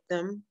edit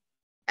them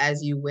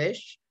as you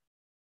wish,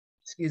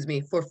 excuse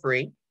me, for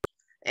free.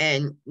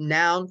 And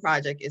Noun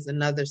Project is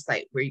another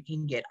site where you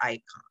can get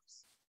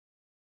icons.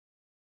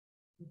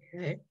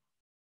 Okay.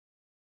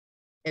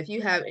 If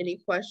you have any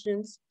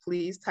questions,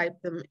 please type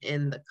them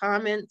in the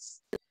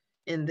comments,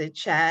 in the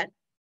chat,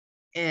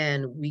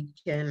 and we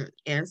can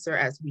answer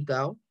as we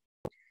go.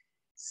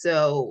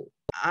 So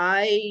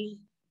I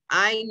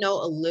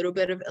know a little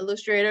bit of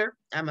Illustrator.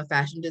 I'm a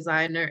fashion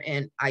designer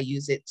and I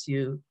use it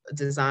to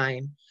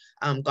design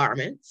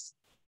garments.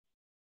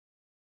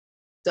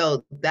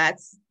 So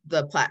that's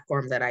the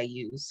platform that I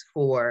use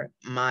for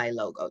my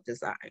logo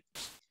design.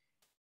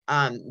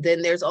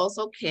 Then there's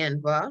also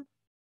Canva.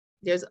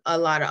 There's a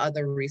lot of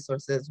other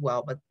resources as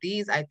well, but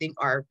these I think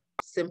are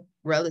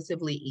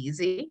relatively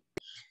easy.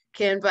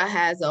 Canva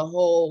has a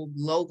whole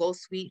logo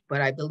suite,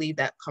 but I believe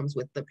that comes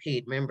with the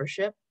paid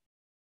membership.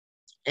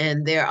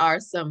 And there are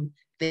some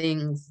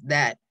things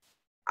that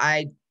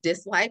I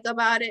dislike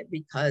about it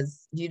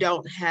because you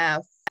don't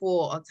have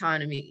full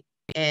autonomy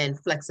and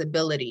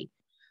flexibility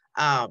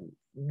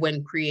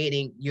when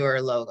creating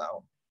your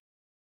logo.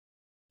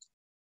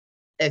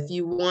 If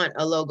you want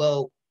a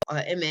logo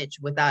image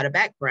without a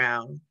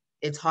background,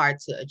 it's hard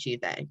to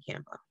achieve that in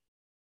Canva.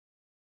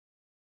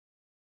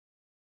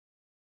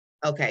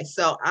 Okay,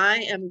 so I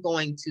am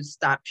going to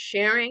stop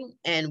sharing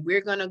and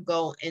we're gonna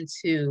go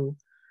into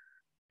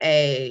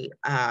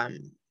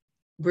I'm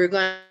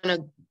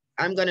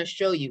gonna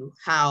show you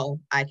how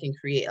I can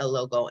create a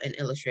logo in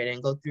Illustrator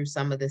and go through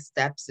some of the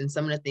steps and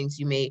some of the things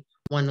you may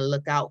wanna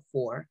look out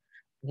for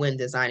when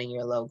designing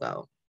your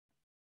logo.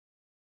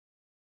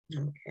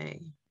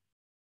 Okay.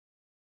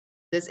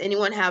 Does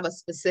anyone have a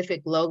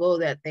specific logo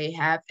that they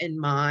have in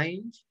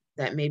mind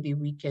that maybe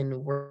we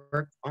can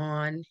work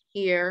on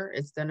here?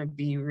 It's gonna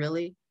be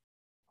really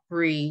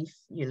brief,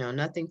 you know,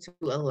 nothing too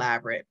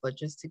elaborate, but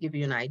just to give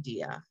you an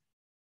idea.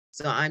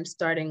 So I'm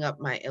starting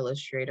up my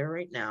Illustrator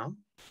right now.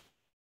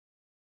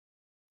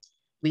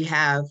 We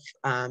have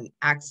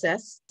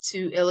access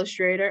to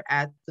Illustrator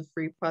at the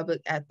free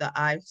public, at the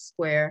Ives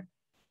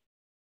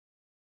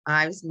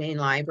main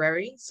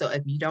library. So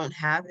if you don't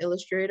have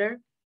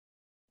Illustrator,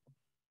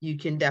 you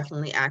can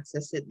definitely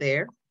access it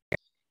there.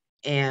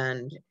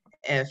 And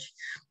if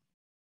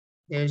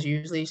there's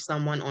usually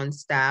someone on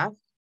staff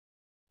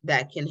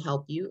that can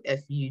help you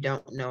if you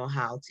don't know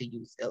how to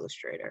use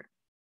Illustrator.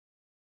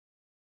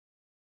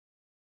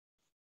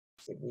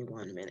 Give me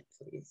 1 minute,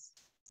 please.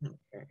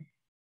 Okay.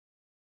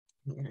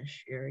 I'm gonna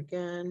share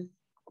again.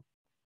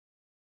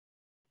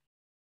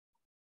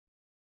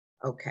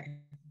 Okay,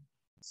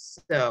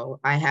 so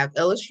I have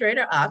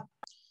Illustrator up.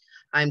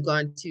 I'm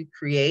going to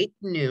create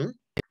new.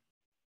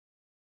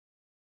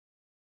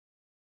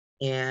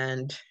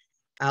 And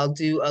I'll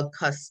do a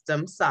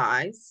custom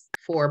size,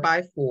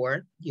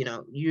 4x4. You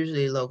know,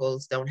 usually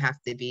logos don't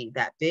have to be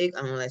that big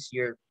unless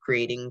you're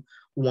creating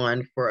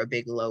one for a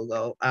big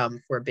logo,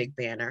 for a big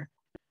banner.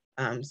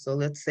 So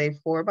let's say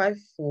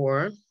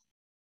 4x4.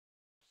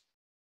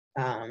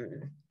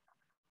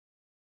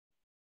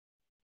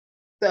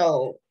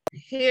 So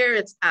here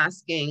it's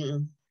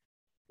asking,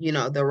 you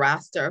know, the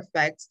raster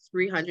effect,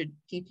 300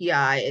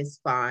 PPI is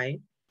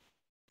fine.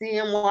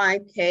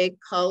 CMYK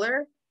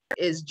color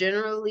is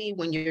generally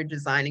when you're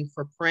designing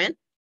for print.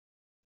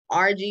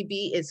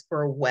 RGB is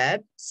for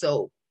web.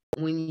 So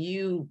when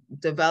you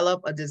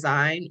develop a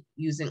design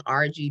using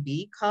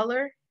RGB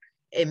color,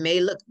 it may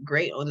look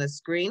great on the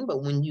screen,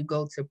 but when you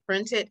go to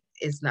print it,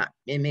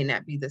 it may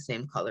not be the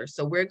same color.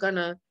 So we're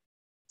gonna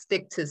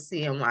stick to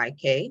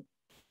CMYK.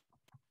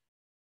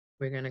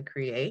 We're gonna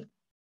create.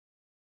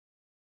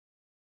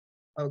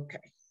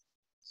 Okay,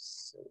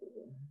 so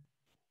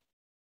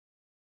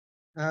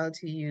how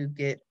do you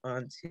get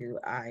onto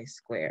I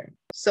squared?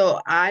 So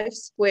I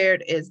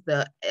squared is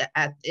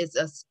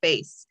a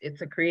space.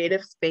 It's a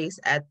creative space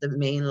at the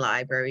main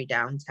library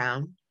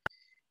downtown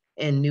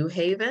in New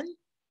Haven.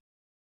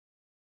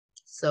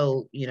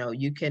 So, you know,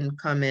 you can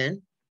come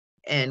in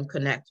and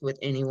connect with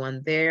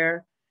anyone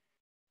there.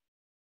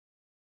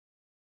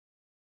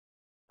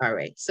 All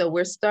right, so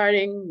we're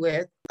starting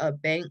with a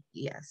bank,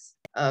 yes.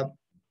 Oh,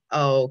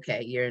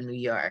 okay, you're in New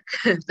York.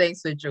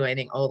 Thanks for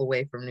joining all the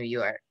way from New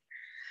York.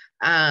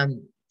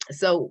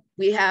 So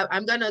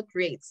I'm gonna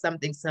create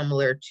something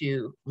similar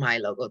to my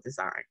logo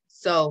design.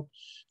 So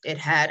it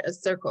had a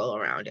circle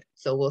around it.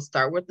 So we'll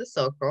start with the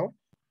circle,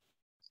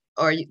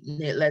 or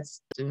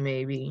let's do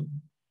maybe,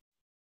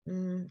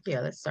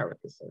 yeah, let's start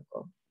with the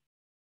circle.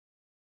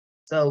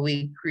 So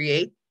we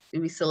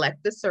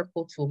select the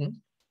circle tool,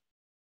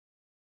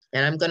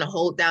 and I'm gonna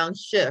hold down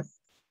Shift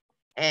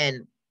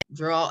and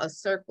draw a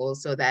circle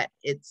so that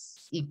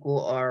it's equal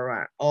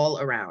or all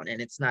around and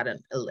it's not an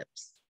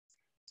ellipse.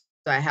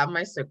 So I have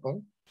my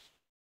circle.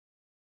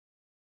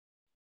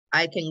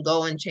 I can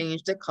go and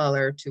change the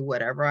color to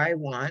whatever I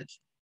want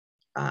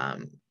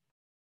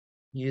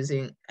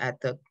using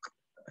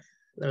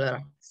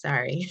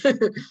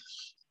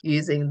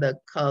using the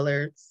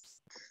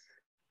colors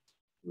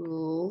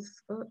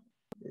rules. Oh,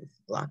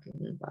 it's blocking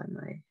me by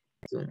my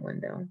Zoom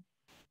window.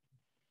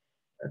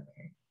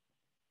 Okay.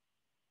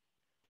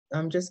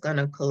 I'm just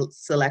gonna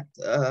select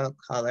a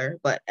color,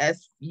 but if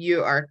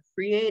you're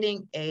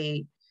creating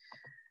a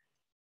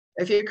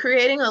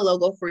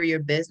logo for your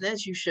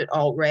business, you should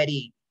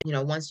already,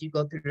 once you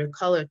go through the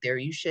color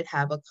theory, you should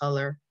have a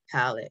color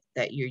palette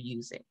that you're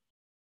using.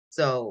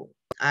 So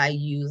I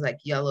use like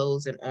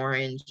yellows and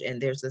orange,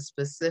 and there's a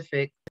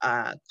specific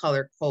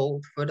color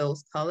code for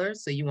those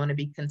colors. So you want to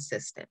be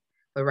consistent.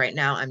 But right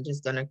now I'm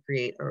just gonna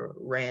use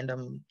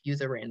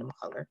a random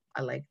color.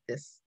 I like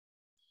this.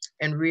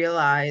 And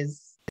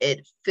realize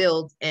it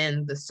filled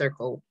in the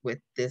circle with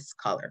this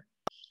color.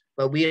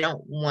 But we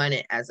don't want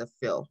it as a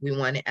fill. We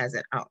want it as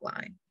an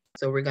outline.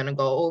 So we're gonna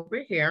go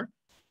over here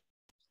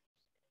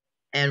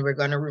and we're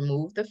gonna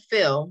remove the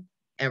fill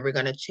and we're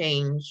gonna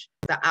change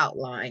the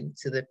outline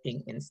to the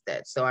pink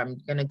instead. So I'm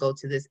gonna go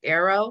to this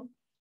arrow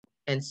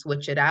and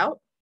switch it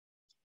out.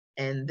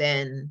 And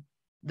then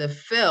the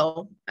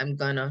fill, I'm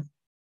gonna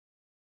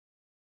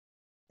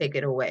take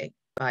it away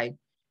by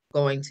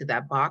going to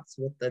that box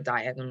with the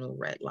diagonal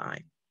red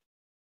line.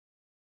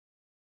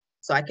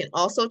 So I can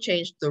also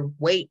change the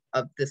weight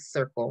of this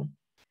circle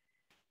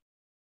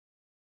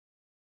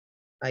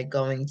by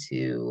going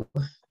to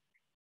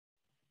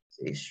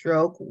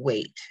stroke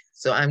weight.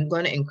 So I'm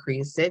going to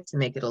increase it to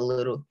make it a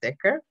little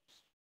thicker.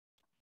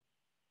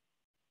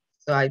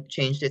 So I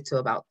changed it to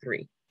about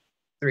 3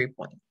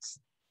 points.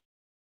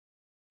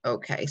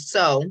 Okay,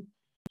 so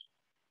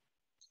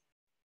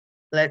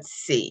let's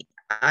see.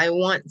 I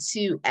want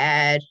to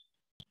add,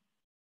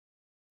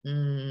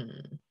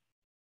 I'm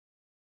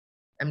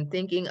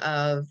thinking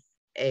of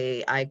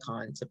an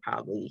icon to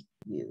probably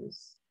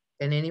use.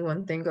 Can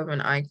anyone think of an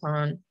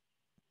icon?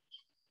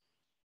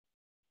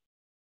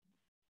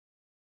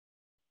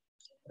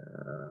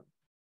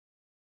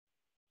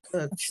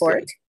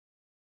 Fork?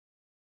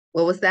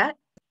 What was that?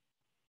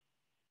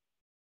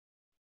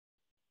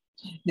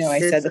 No, I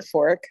said the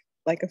fork,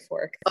 like a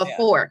fork. A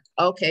fork.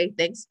 Okay,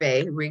 thanks,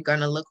 Faye. We're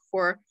gonna look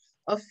for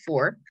a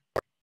fork.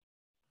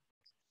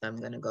 I'm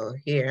gonna go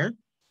here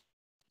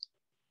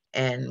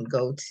and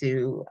go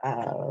to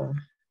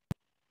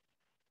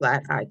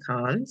flat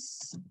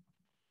icons.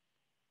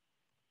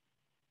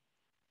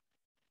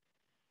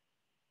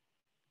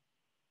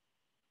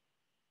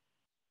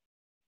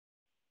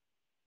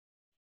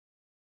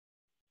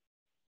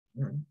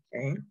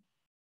 Okay.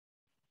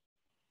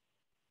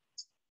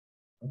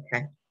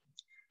 Okay.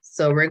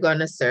 So we're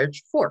gonna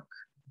search fork.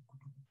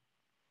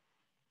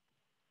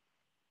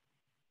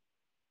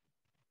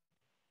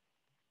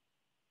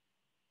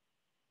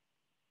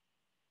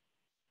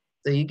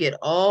 So you get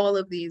all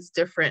of these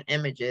different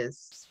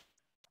images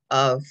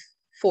of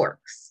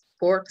forks.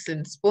 Forks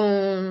and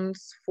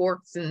spoons,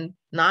 forks and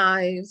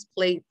knives,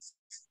 plates.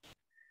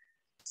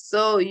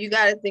 So you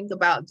got to think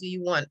about, do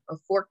you want a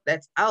fork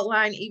that's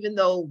outlined, even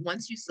though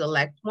once you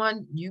select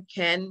one, you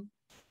can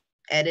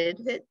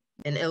edit it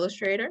in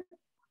Illustrator.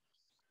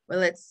 But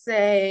let's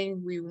say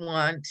we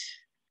want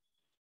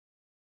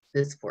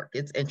this fork.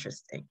 It's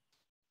interesting.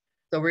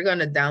 So we're going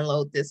to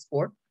download this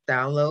fork.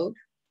 Download.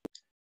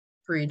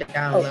 Free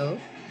download.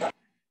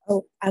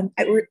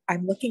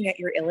 I'm looking at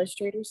your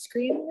Illustrator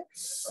screen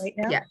right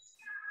now. Yes.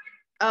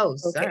 Oh,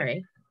 okay.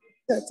 Sorry.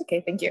 No, it's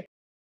okay. Thank you.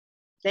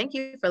 Thank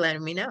you for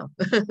letting me know.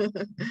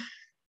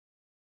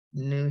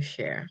 New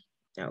share.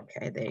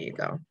 Okay, there you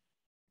go.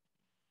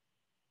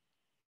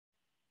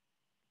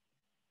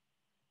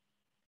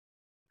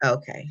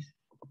 Okay.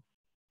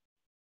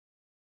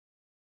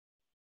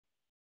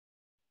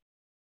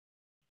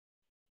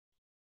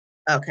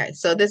 Okay,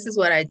 so this is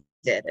what I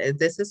did.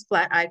 This is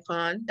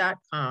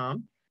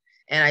flaticon.com,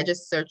 and I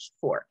just searched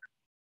fork.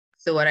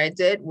 So what I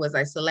did was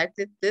I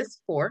selected this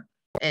fork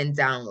and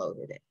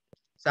downloaded it.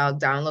 So I'll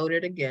download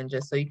it again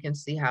just so you can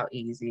see how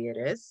easy it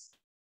is.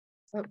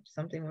 Oh,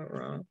 something went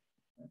wrong.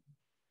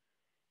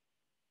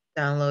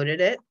 Downloaded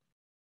it.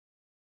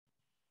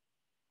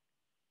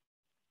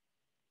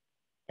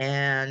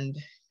 And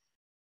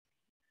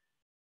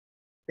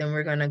then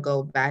we're gonna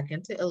go back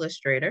into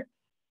Illustrator.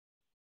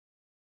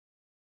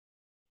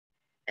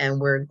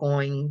 And we're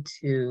going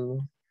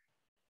to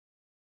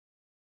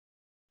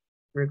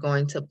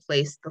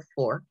place the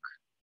fork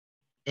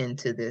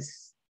into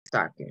this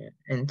document,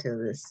 into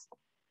this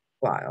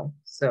file.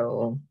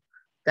 So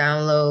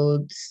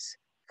downloads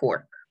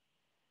fork.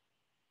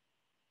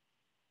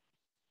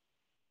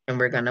 And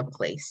we're gonna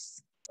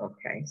place.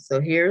 Okay, so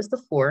here's the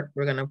fork.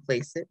 We're gonna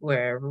place it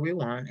wherever we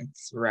want.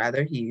 It's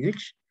rather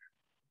huge.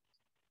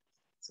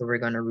 So we're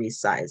gonna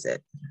resize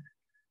it.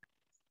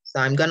 So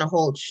I'm gonna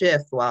hold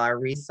shift while I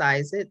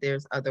resize it.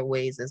 There's other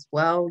ways as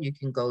well. You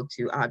can go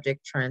to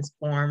object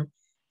transform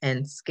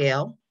and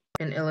scale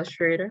in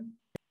Illustrator.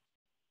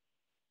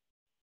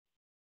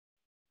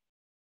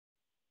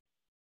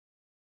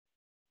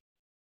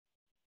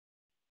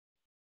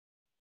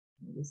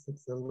 This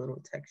looks a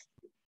little texture.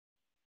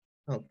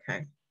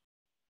 Okay.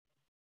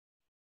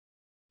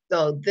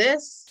 So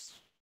this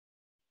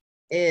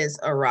is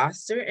a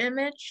raster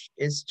image.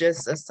 It's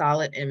just a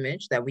solid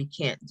image that we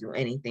can't do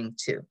anything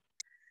to.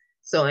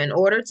 So in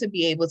order to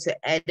be able to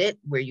edit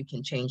where you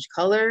can change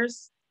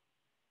colors,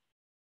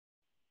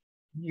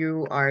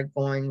 you are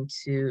going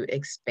to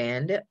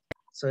expand it.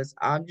 So it's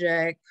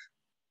object,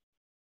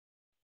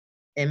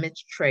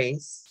 image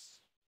trace,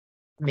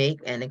 make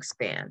and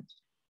expand.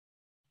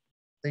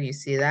 So you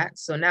see that?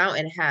 So now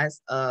it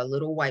has a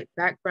little white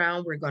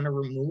background. We're going to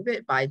remove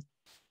it by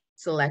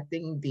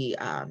selecting the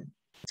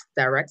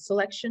direct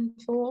selection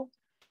tool.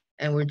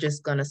 And we're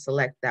just going to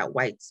select that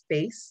white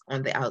space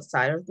on the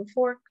outside of the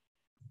fork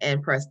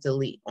and press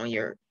delete on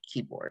your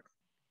keyboard.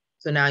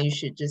 So now you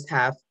should just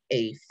have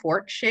a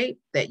fork shape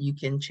that you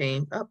can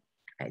change up.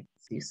 I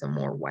see some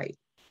more white.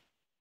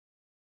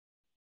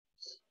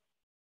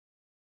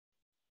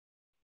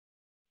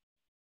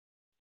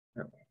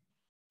 Okay.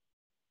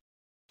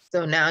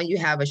 So now you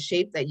have a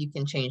shape that you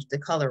can change the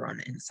color on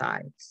the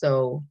inside.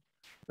 So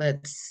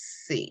let's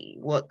see,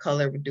 what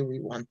color do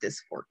we want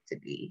this fork to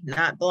be?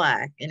 Not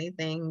black,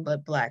 anything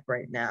but black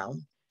right now,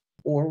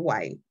 or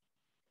white.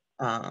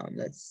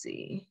 Let's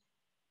see,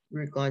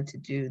 we're going to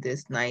do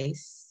this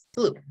nice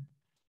blue.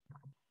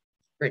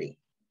 Pretty.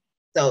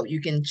 So you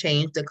can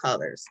change the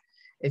colors.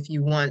 If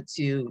you want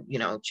to, you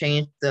know,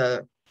 change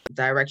the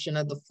direction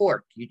of the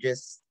fork, you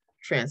just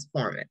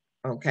transform it,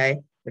 okay?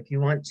 If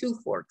you want two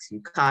forks, you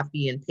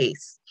copy and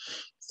paste.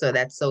 So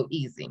that's so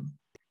easy.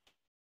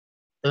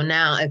 So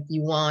now if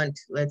you want,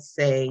 let's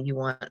say you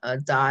want a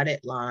dotted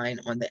line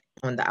on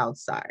the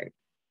outside.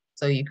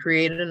 So you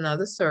created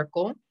another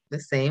circle, the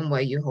same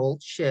way you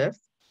hold shift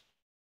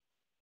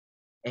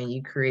and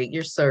you create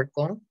your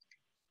circle.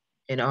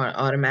 It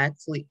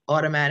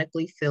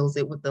automatically fills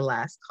it with the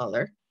last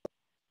color.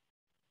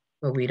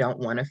 But we don't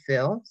want to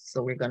fill,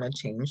 so we're going to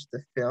change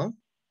the fill.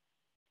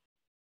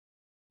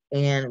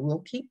 And we'll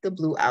keep the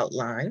blue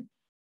outline.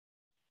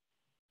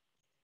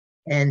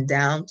 And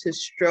down to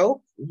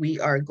stroke, we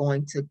are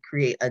going to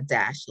create a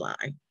dash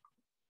line.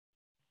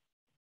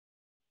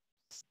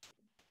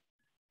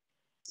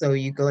 So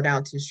you go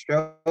down to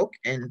stroke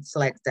and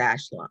select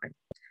dash line.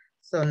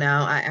 So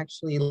now I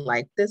actually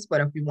like this,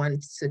 but if we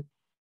wanted to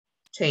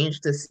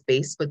change the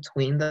space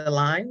between the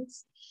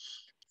lines,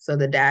 so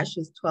the dash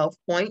is 12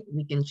 point,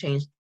 we can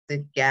change the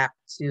gap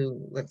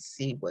to, let's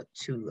see what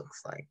 2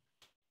 looks like.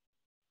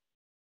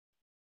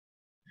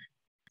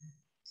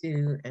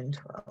 2 and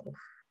 12.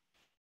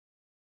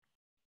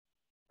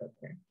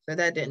 Okay, so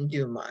that didn't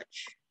do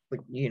much, but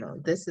you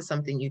know, this is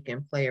something you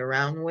can play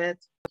around with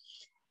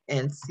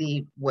and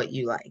see what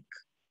you like.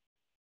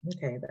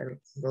 Okay,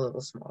 that's a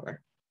little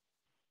smaller.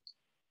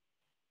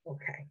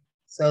 Okay,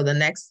 so the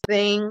next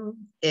thing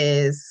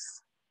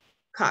is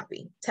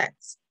copy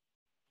text.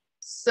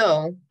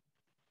 So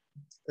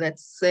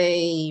let's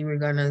say we're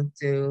gonna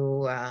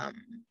do,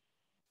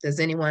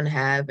 does anyone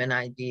have an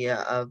idea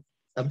of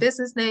a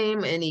business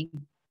name, any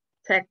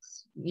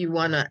text you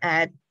wanna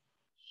add?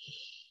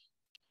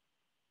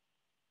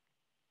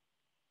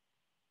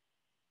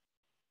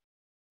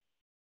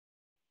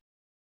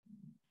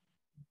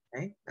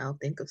 Okay, I'll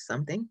think of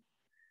something.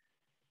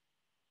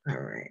 All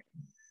right.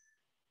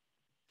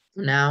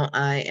 Now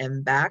I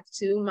am back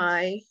to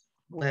my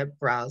web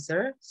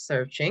browser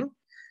searching.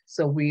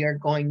 So we are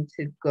going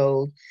to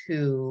go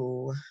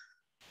to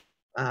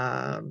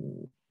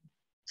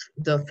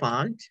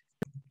thefont.com.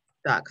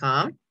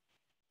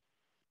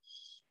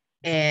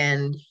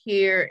 And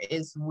here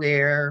is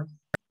where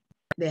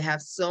they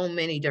have so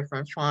many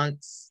different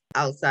fonts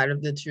outside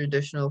of the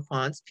traditional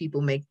fonts.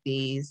 People make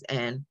these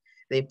and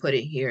they put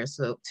it here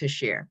so to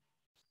share.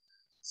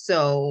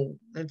 So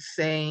let's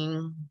say,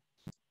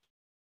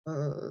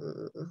 okay.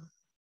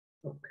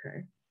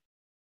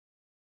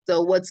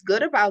 So what's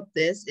good about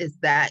this is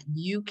that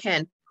you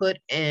can put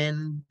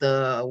in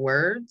the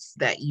words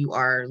that you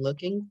are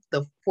looking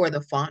for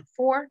the font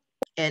for,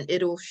 and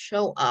it'll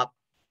show up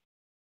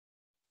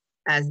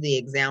as the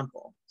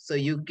example. So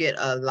you get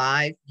a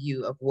live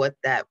view of what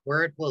that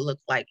word will look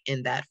like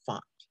in that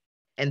font,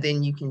 and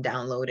then you can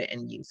download it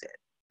and use it.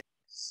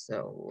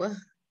 So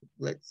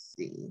let's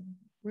see,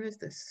 where's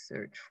the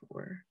search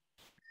for?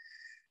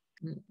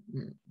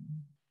 Let's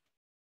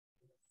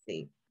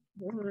see.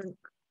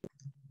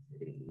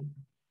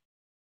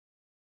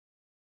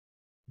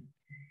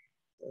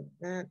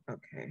 That,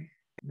 okay,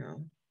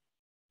 no,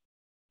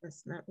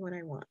 that's not what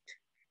I want.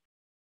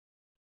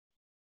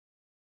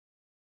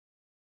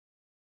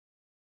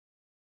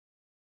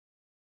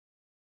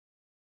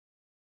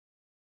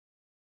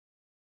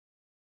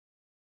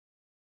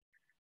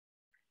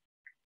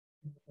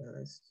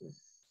 Let's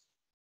just,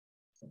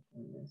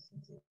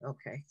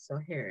 okay, so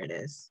here it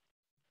is,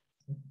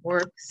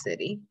 Work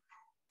City.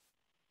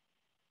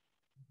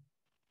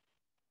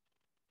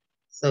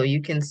 So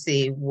you can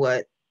see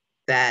what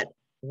that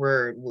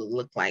word would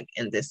look like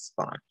in this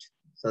font.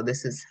 So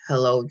this is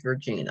Hello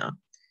Georgina.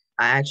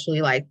 I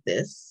actually like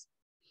this.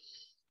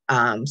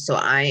 So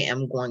I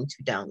am going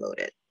to download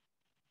it.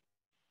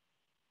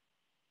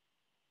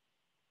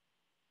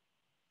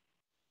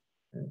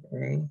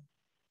 Okay.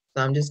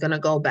 So I'm just gonna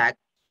go back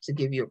to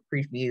give you a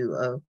preview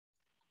of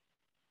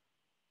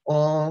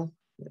all,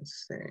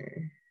 let's see,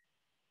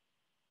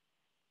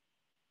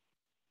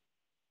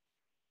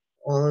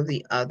 all of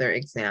the other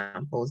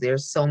examples.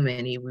 There's so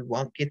many, we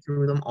won't get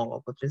through them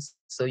all, but just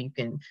so you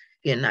can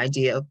get an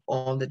idea of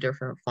all the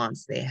different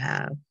fonts they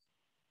have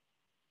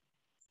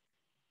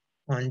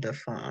on the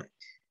font.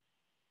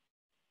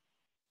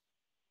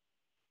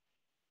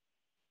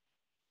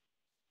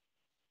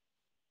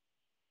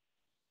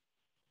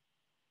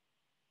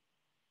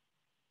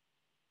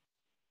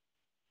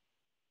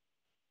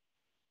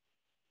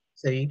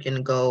 So you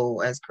can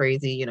go as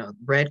crazy, you know,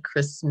 Red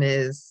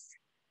Christmas,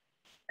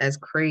 as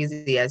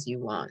crazy as you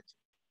want,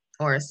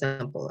 or as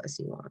simple as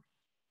you want.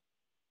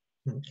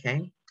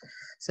 Okay,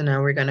 so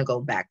now we're gonna go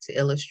back to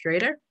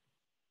Illustrator.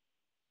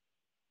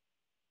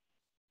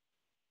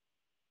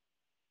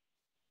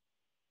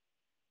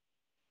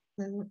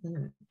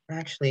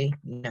 Actually,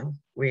 no,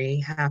 we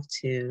have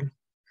to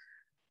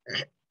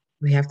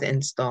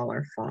install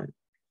our font.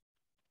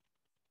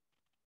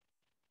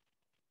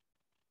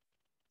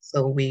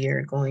 So we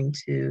are going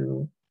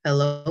to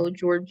Hello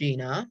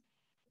Georgina,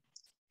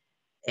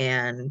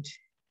 and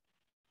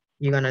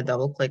you're gonna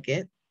double click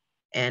it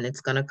and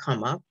it's gonna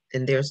come up,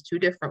 and there's two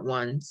different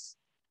ones.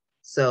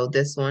 So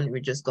this one,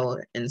 we just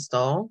go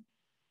install,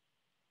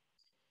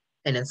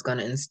 and it's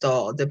gonna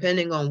install.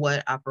 Depending on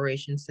what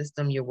operation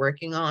system you're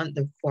working on,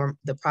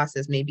 the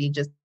process may be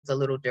just a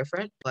little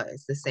different, but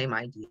it's the same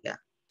idea.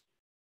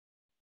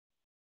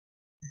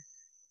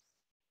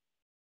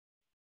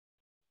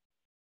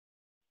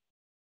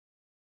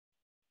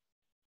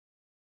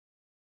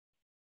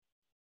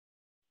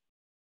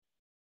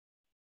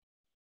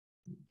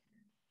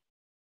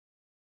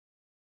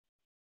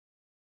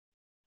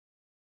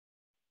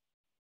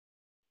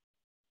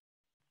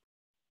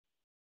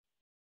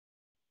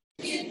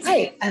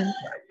 Hi,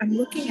 I'm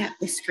looking at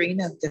the screen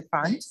of the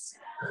fonts.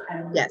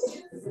 Yes.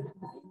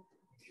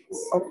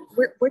 Oh,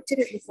 what did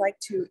it look like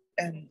to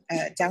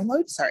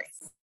download? Sorry.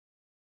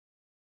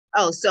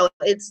 Oh, so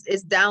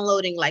it's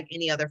downloading like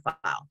any other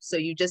file. So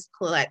you just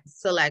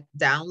select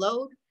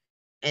download,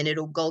 and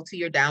it'll go to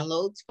your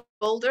downloads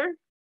folder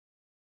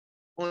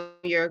on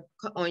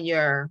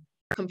your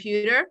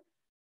computer.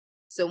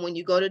 So when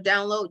you go to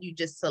download, you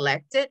just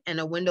select it, and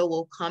a window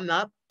will come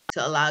up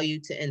to allow you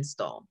to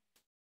install.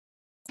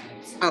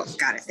 Oh,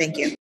 got it. Thank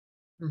you.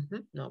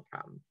 No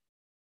problem.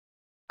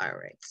 All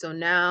right. So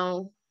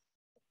now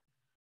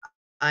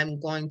I'm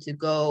going to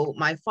go.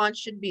 My font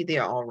should be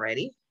there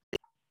already.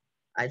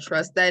 I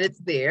trust that it's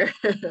there.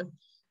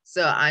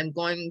 So I'm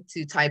going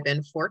to type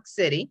in Fork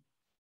City.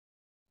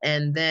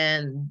 And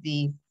then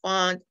the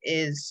font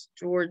is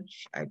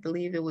George, I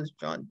believe it was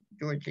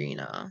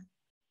Georgina.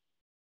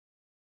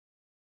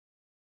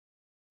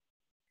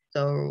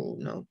 So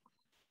no.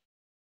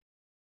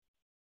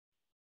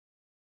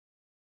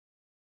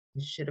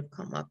 It should have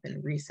come up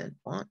in recent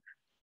font.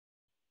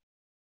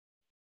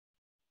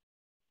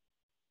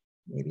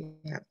 Maybe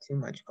I have too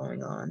much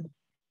going on.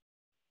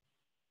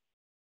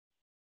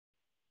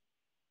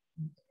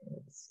 Okay,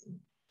 let's see.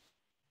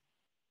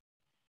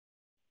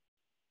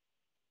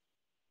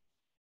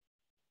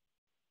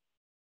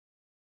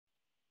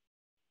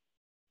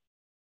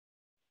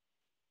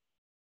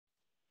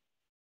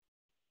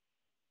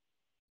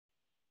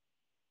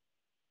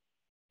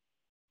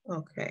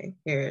 Okay,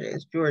 here it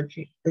is.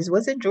 Georgia.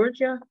 Was it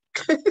Georgia?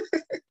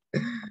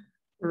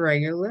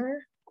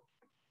 Regular.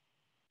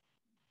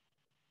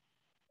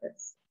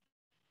 Yes.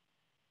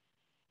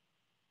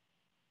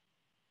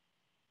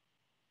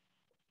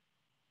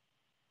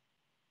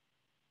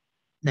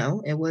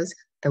 No, it was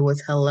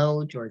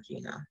Hello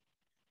Georgina.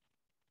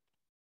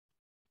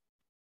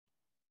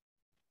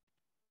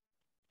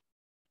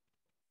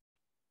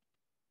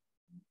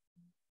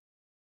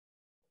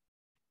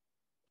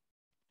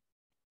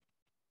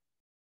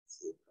 Let's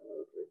see,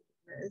 Hello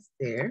Georgina is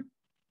there.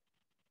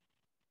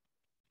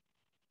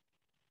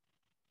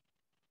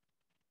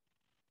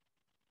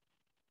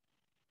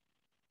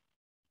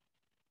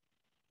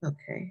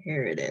 Okay,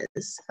 here it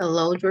is.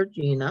 Hello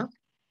Georgina.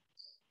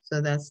 So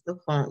that's the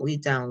font we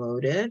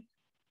downloaded.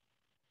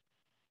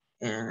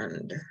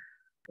 And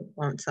the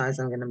font size,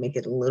 I'm gonna make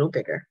it a little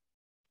bigger.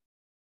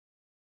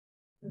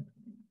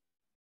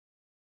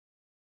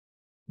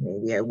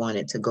 Maybe I want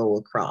it to go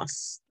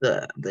across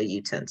the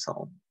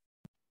utensil.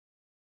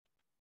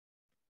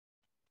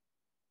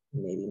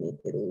 Maybe make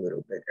it a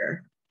little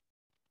bigger.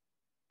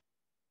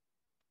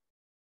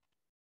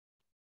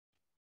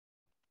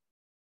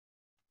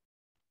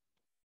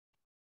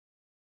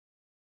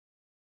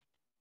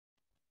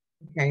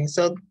 Okay,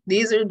 so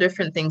these are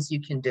different things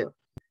you can do.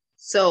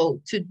 So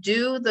to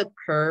do the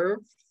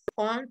curved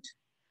font,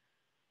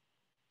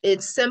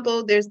 It's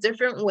simple. There's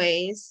different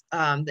ways.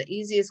 The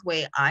easiest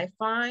way I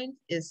find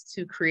is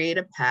to create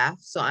a path.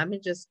 So I'm gonna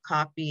just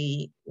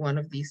copy one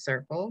of these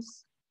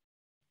circles,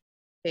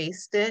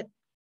 paste it,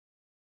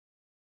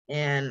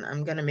 and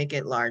I'm gonna make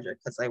it larger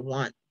because I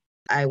want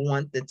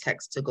the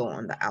text to go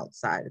on the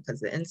outside because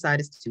the inside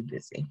is too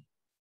busy.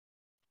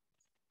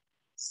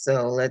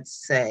 So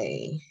let's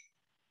say,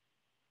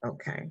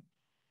 okay.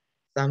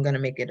 So I'm gonna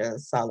make it a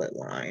solid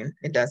line.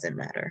 It doesn't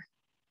matter.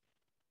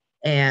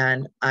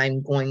 And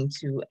I'm going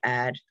to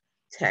add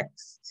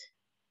text.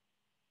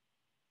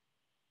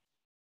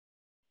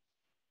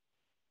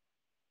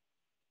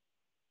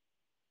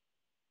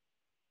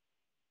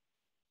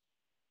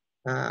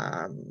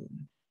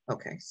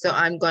 Okay, so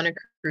I'm going to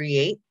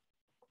create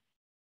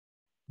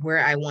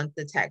where I want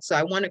the text. So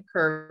I want to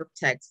curve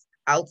text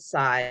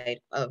outside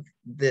of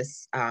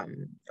this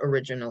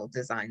original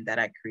design that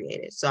I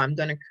created. So I'm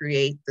going to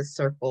create the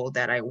circle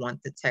that I want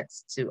the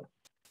text to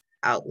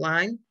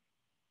outline.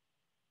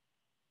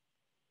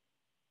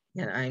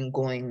 And I'm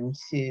going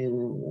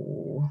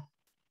to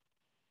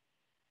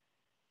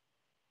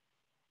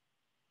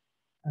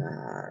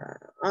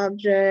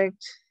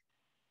object.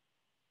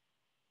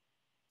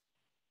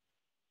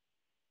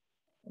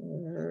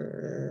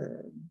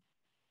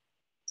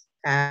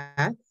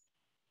 Path.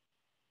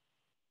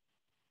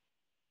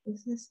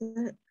 Is this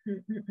it?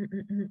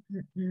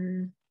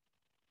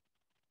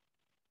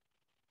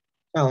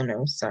 Oh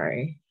no,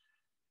 sorry.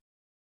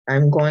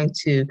 I'm going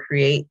to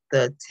create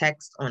the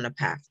text on a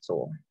path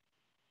tool.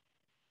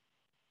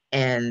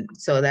 And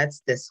so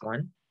that's this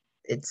one.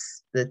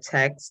 It's the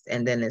text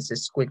and then it's a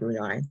squiggly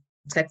line.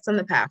 Text on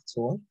the path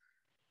tool.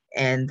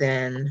 And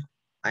then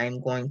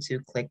I'm going to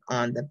click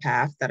on the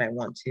path that I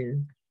want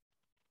to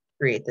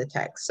create the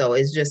text. So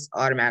it's just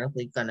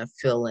automatically gonna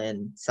fill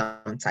in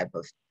some type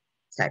of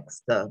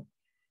text, the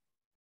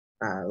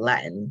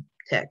Latin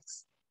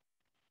text,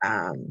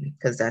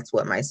 because that's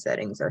what my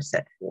settings are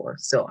set for.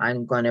 So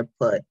I'm gonna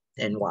put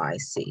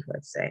NYC,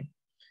 let's say.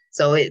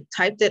 So it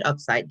typed it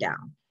upside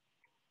down.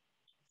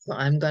 So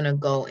I'm gonna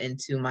go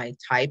into my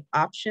type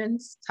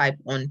options, type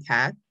on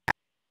path,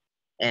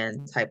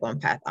 and type on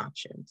path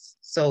options.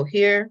 So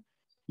here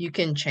you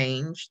can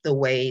change the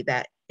way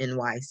that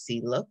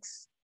NYC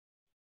looks.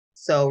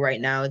 So right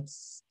now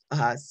it's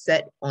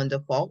set on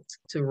default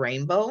to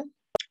rainbow,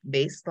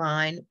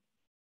 baseline,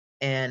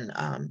 and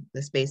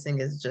the spacing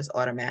is just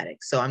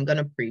automatic. So I'm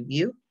gonna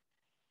preview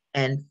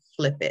and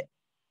flip it.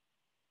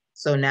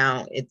 So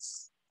now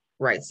it's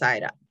right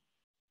side up.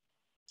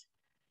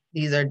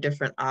 These are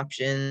different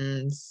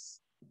options.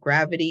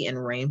 Gravity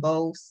and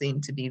rainbow seem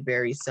to be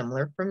very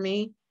similar for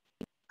me.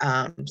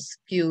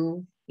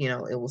 Skew,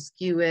 it will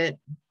skew it.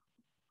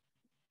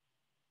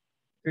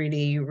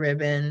 3D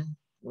ribbon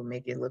will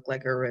make it look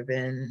like a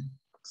ribbon.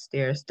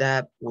 Stair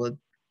step will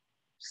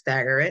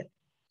stagger it.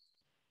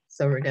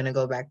 So we're gonna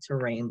go back to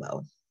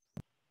rainbow.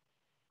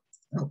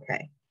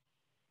 Okay.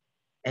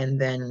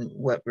 And then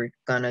what we're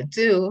gonna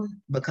do,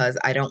 because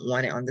I don't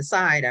want it on the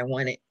side, I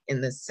want it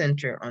in the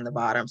center on the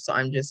bottom. So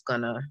I'm just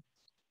gonna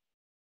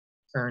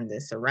turn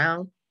this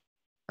around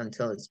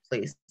until it's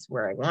placed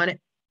where I want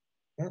it.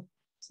 Yep,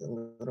 it's a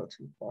little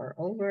too far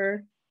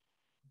over.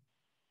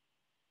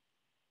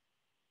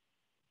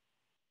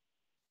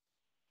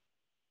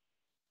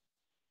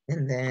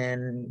 And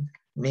then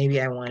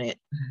maybe I want it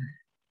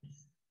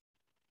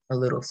a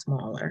little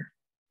smaller.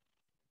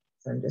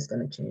 So I'm just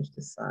gonna change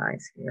the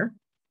size here.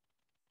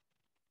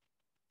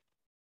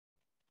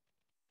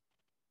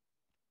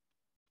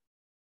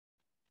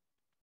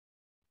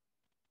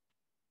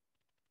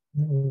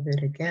 Move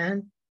it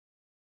again.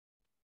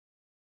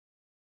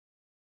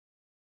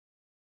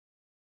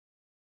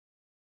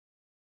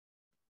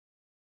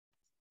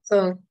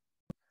 So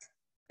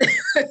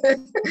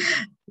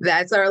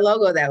that's our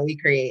logo that we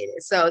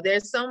created. So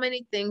there's so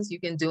many things you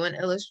can do in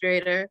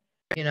Illustrator.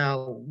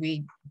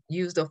 We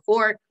used a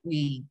fork,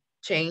 we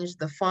changed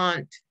the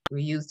font,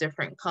 we use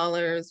different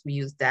colors, we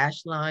use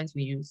dash lines,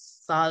 we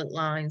use solid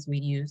lines, we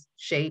use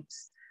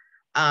shapes.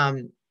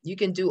 You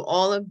can do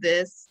all of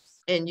this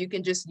and you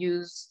can just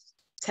use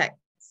text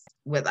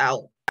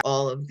without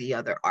all of the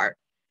other art.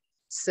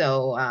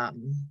 So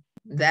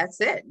that's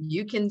it.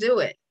 You can do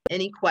it.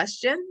 Any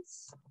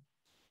questions?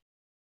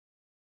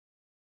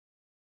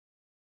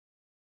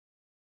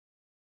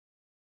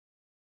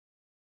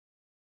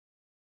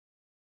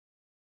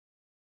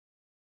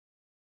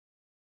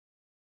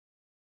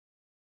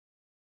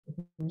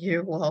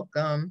 You're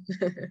welcome.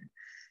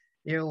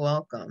 You're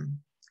welcome.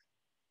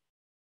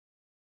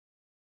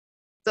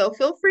 So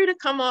feel free to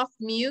come off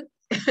mute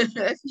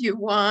if you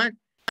want.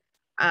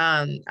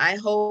 I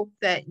hope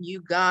that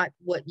you got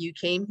what you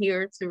came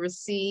here to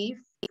receive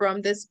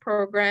from this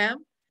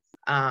program.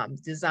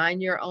 Design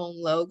your own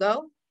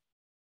logo.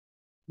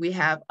 We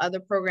have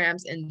other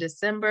programs in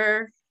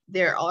December.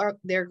 They're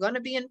going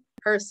to be in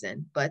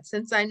person, but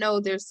since I know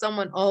there's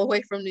someone all the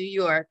way from New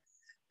York,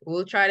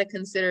 we'll try to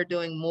consider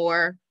doing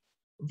more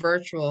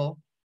virtual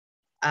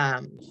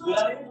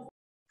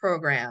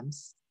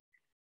programs.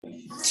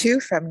 2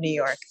 from New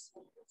York.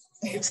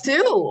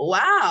 Too.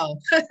 Wow.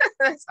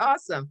 That's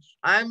awesome.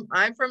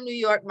 I'm from New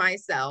York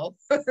myself.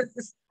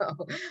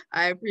 So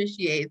I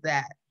appreciate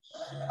that.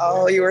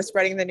 Oh, you were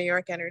spreading the New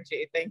York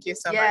energy. Thank you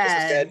so much.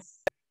 This is good.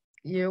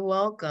 You're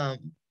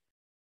welcome.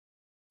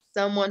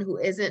 Someone who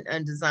isn't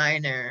a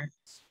designer,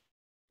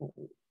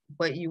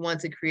 but you want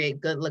to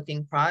create good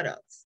looking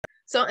products.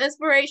 So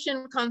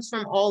inspiration comes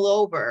from all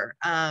over.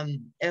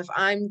 If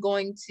I'm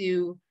going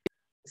to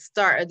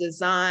start a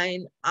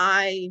design,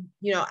 I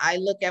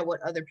look at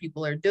what other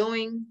people are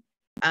doing.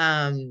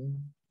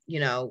 You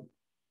know,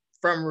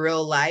 from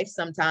real life,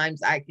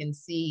 sometimes I can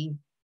see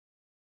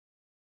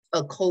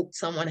a coat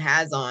someone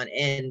has on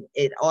and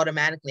it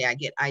automatically, I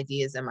get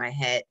ideas in my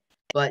head.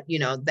 But,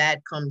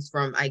 that comes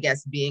from, I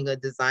guess, being a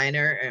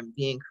designer and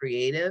being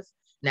creative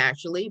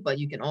naturally. But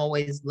you can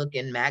always look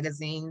in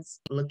magazines,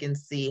 look and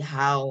see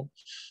how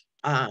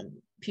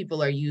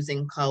people are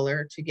using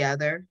color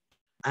together,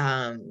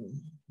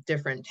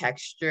 different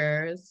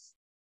textures.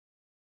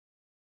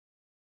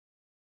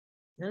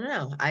 I don't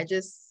know.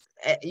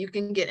 You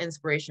can get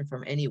inspiration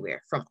from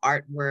anywhere, from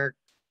artwork,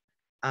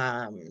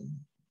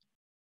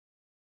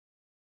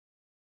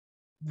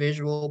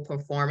 visual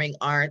performing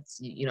arts,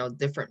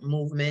 different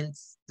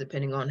movements,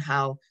 depending on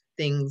how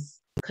things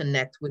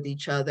connect with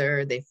each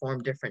other, they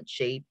form different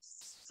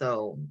shapes.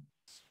 So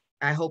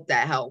I hope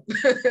that helped.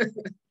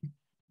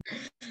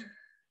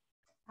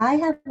 I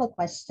have a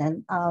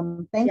question.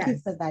 Thank you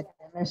for that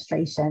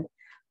demonstration.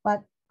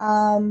 But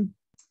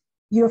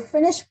you're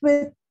finished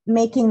with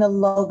making the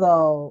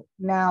logo.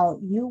 Now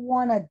you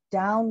want to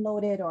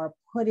download it or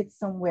put it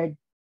somewhere.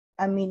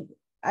 I mean,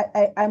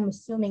 I'm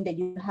assuming that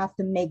you have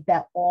to make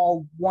that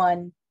all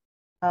one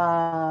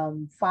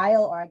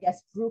file, or I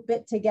guess group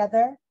it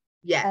together.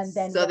 Yes. And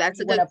then so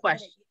that's a good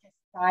question.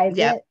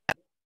 Yeah.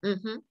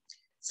 Mm-hmm.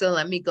 So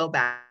let me go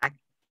back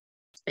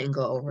and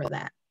go over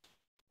that.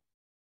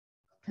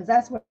 Because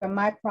that's where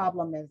my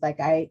problem is. Like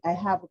I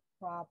have a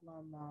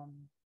problem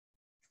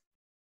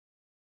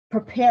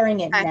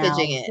preparing it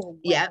packaging now it. For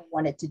what I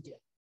want it to do.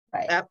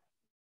 Right. Yep.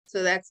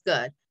 So that's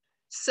good.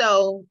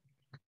 So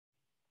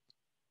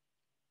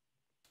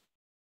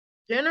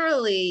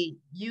generally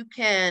you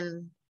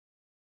can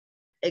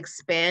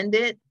expand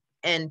it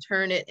and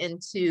turn it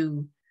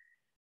into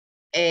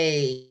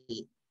a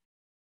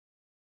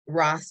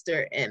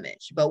roster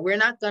image, but we're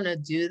not going to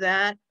do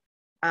that.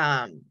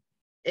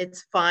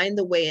 It's fine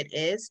the way it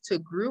is. To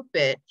group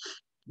it,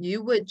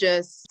 you would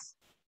just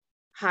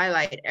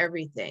highlight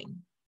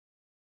everything,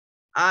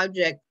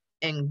 object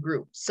and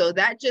group. So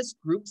that just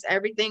groups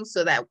everything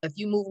so that if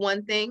you move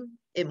one thing,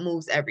 it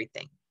moves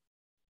everything.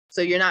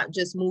 So you're not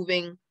just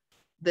moving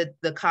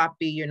the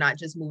copy, you're not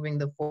just moving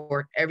the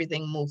fork,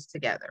 everything moves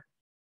together.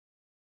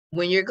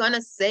 When you're going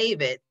to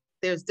save it,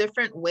 there's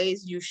different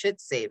ways you should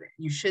save it.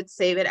 You should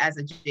save it as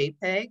a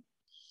JPEG.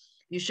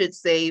 You should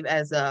save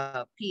as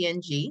a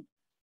PNG,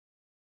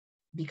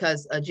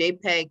 because a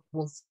JPEG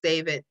will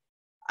save it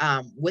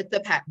with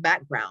the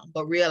background,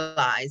 but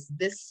realize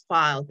this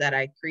file that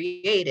I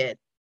created,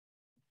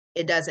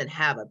 it doesn't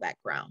have a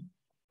background,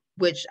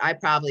 which I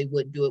probably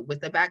would do it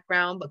with a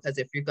background, because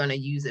if you're going to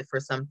use it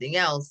for something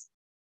else,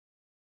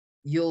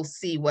 you'll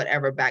see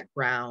whatever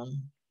background.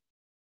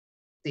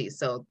 See,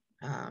 so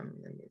let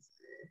me see.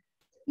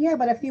 Yeah,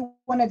 but if you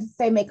wanted to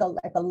say make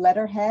a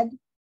letterhead.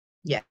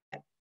 Yeah.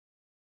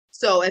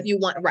 So if you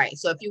want, right.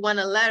 So if you want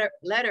a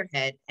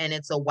letterhead and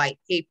it's a white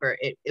paper,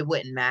 it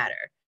wouldn't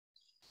matter.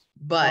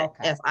 But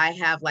if I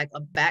have like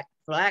a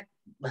black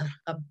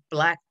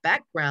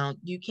background,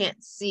 you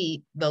can't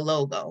see the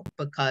logo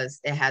because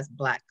it has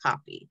black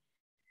copy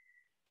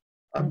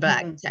or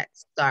black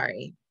text,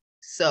 sorry.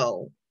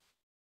 So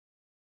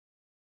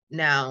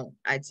now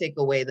I take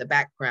away the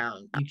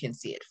background, you can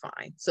see it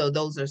fine. So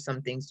those are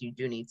some things you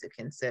do need to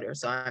consider.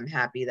 So I'm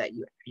happy that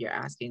you're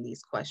asking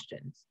these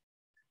questions.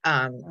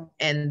 And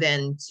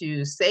then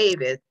to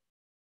save it,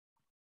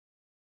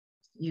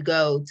 you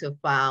go to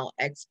File,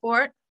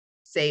 Export,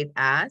 Save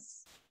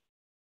As,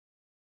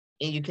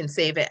 and you can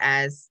save it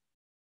as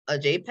a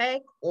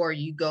JPEG, or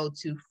you go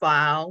to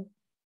File,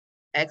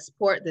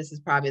 Export. This is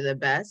probably the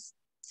best,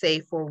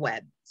 Save for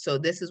Web. So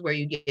this is where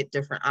you get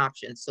different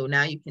options. So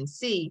now you can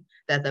see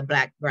that the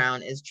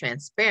background is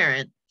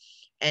transparent,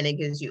 and it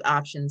gives you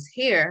options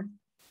here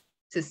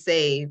to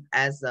save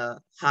as a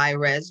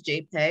high-res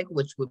JPEG,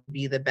 which would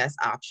be the best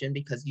option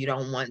because you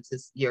don't want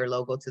your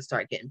logo to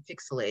start getting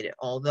pixelated.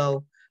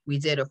 Although we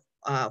did a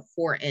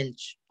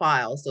 4-inch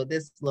file, so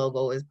this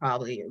logo is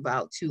probably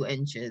about 2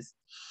 inches.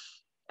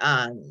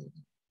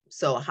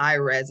 So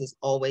high-res is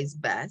always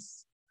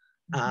best.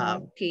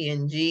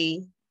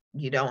 PNG,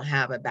 you don't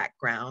have a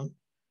background.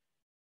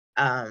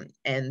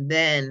 And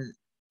then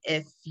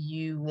if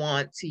you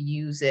want to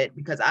use it,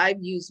 because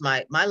I've used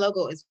my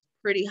logo is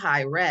pretty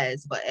high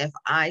res, but if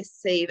I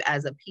save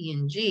as a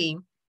PNG,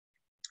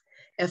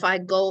 if I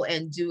go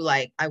and do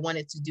I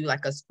wanted to do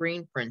like a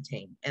screen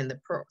printing, and the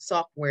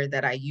software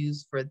that I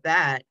use for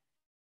that,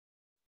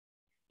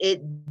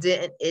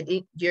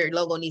 your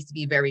logo needs to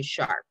be very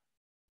sharp,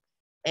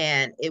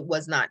 and it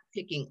was not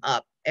picking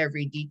up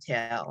every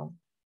detail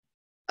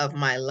of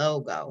my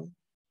logo.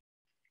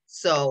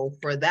 So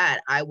for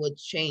that, I would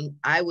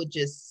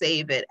just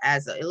save it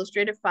as an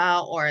illustrated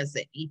file or as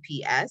an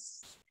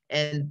EPS,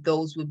 and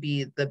those would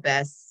be the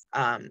best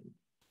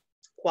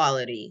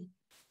quality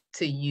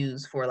to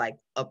use for like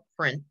a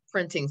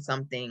printing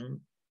something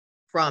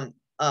from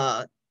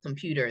a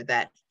computer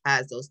that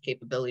has those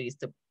capabilities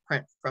to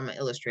print from an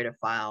illustrative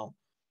file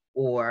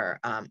or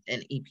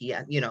an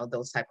EPS, you know,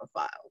 those type of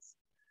files.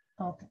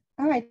 Okay.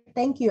 All right.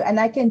 Thank you. And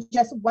I can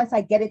just, once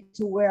I get it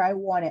to where I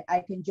want it, I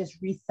can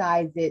just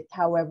resize it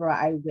however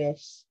I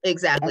wish.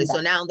 Exactly.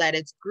 So now that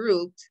it's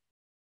grouped,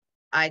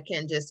 I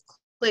can just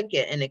click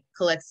it and it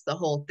collects the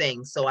whole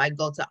thing. So I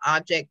go to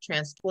object,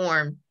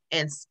 transform,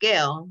 and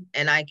scale,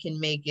 and I can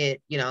make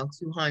it, you know,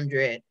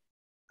 200,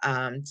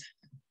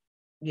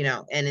 you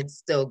know, and it's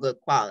still good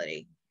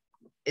quality.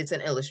 It's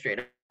an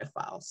illustrative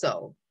file.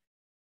 So,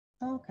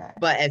 okay.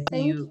 But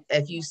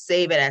if you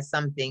save it as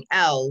something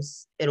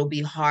else, it'll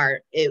be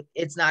hard.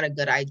 It's not a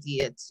good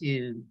idea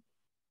to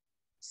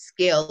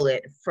scale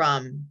it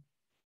from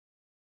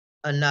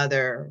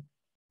another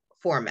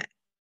format.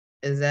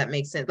 Does that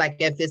make sense? Like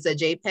if it's a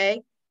JPEG,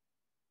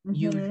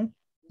 you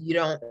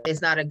don't,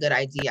 it's not a good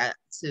idea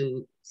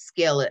to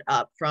scale it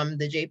up from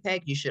the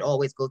JPEG. You should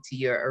always go to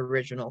your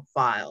original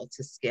file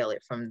to scale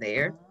it from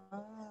there.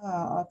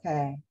 Oh,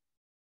 okay.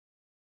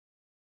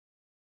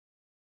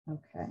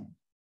 Okay.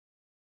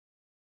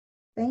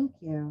 Thank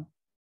you.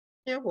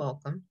 You're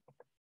welcome.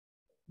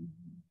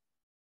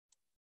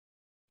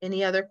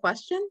 Any other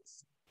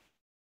questions?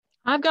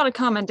 I've got a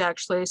comment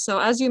actually. So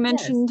as you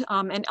mentioned, yes.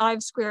 In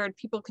I've Squared,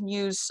 people can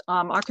use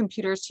our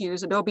computers to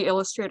use Adobe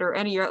Illustrator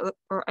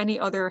or any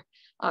other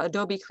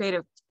Adobe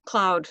Creative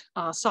Cloud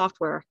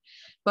software.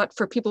 But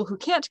for people who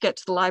can't get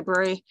to the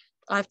library,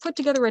 I've put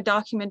together a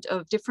document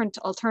of different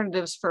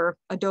alternatives for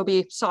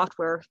Adobe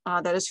software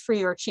that is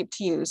free or cheap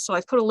to use. So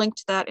I've put a link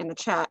to that in the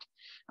chat,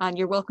 and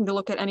you're welcome to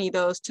look at any of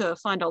those to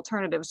find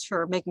alternatives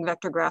for making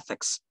vector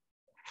graphics.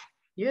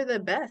 You're the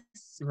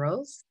best,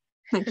 Rose.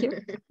 Thank you.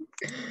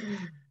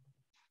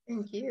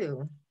 Thank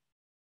you.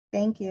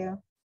 Thank you.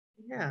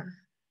 Yeah.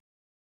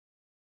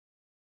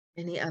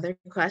 Any other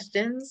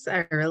questions?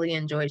 I really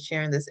enjoyed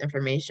sharing this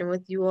information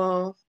with you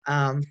all.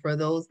 For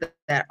those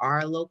that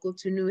are local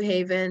to New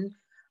Haven,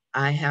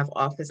 I have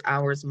office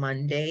hours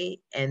Monday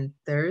and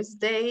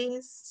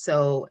Thursdays.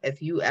 So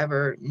if you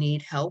ever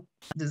need help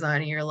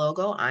designing your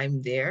logo,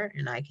 I'm there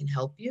and I can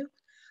help you.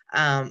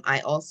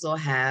 I also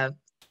have,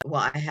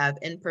 well, I have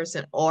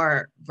in-person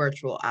or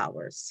virtual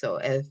hours. So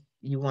if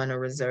you want to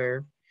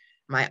reserve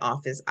my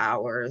office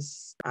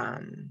hours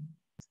on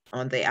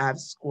the Ave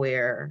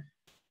Square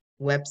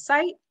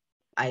website,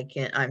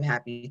 I'm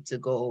happy to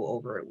go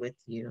over it with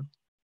you.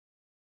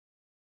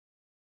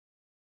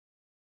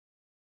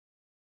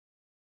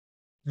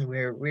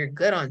 We're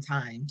good on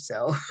time,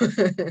 so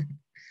if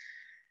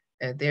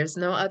there's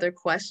no other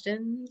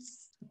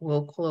questions,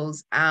 we'll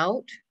close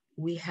out.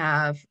 We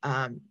have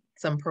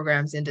some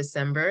programs in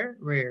December.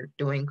 We're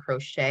doing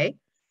crochet,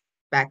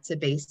 back to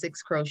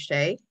basics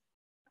crochet.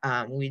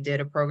 We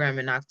did a program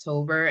in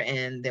October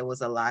and there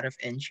was a lot of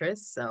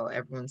interest. So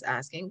everyone's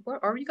asking, well,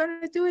 are we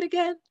going to do it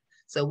again?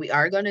 So we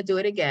are going to do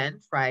it again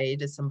Friday,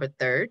 December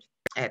 3rd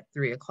at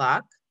 3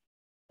 o'clock.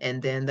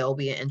 And then there'll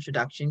be an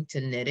introduction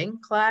to knitting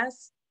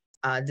class,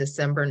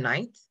 December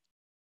 9th,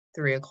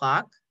 3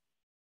 o'clock.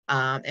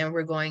 And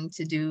we're going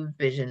to do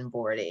vision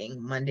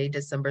boarding Monday,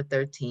 December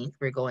 13th.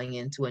 We're going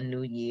into a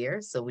new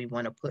year. So we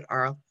want to put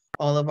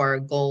all of our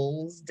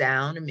goals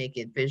down and make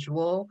it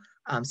visual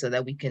so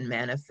that we can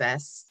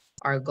manifest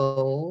our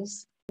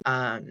goals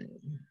and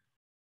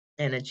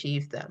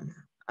achieve them.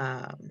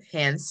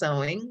 Hand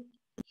sewing.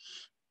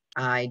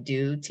 I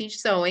do teach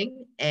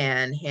sewing,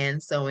 and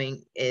hand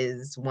sewing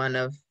is one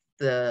of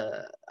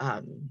the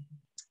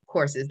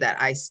courses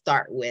that I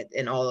start with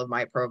in all of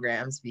my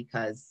programs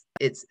because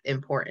it's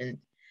important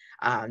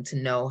to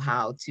know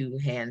how to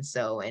hand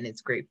sew, and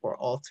it's great for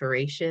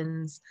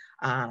alterations,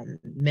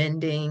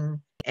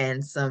 mending,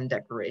 and some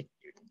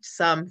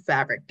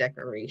fabric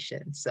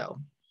decoration. So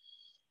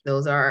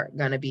those are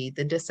going to be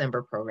the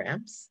December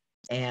programs.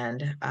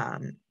 And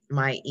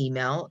my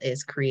email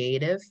is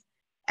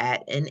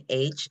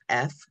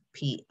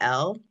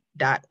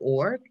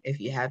creative@nhfpl.org. If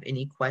you have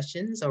any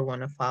questions or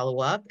want to follow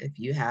up, if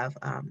you have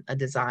a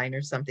design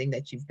or something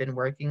that you've been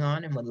working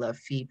on and would love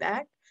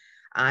feedback,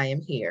 I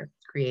am here,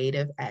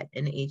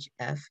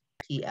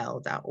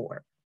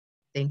 creative@nhfpl.org.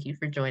 Thank you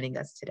for joining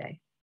us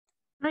today.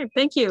 All right,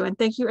 thank you. And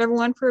thank you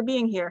everyone for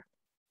being here.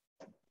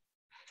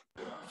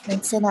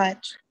 Thanks so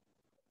much.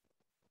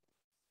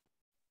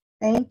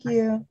 Thank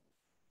you.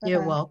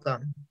 You're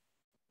welcome.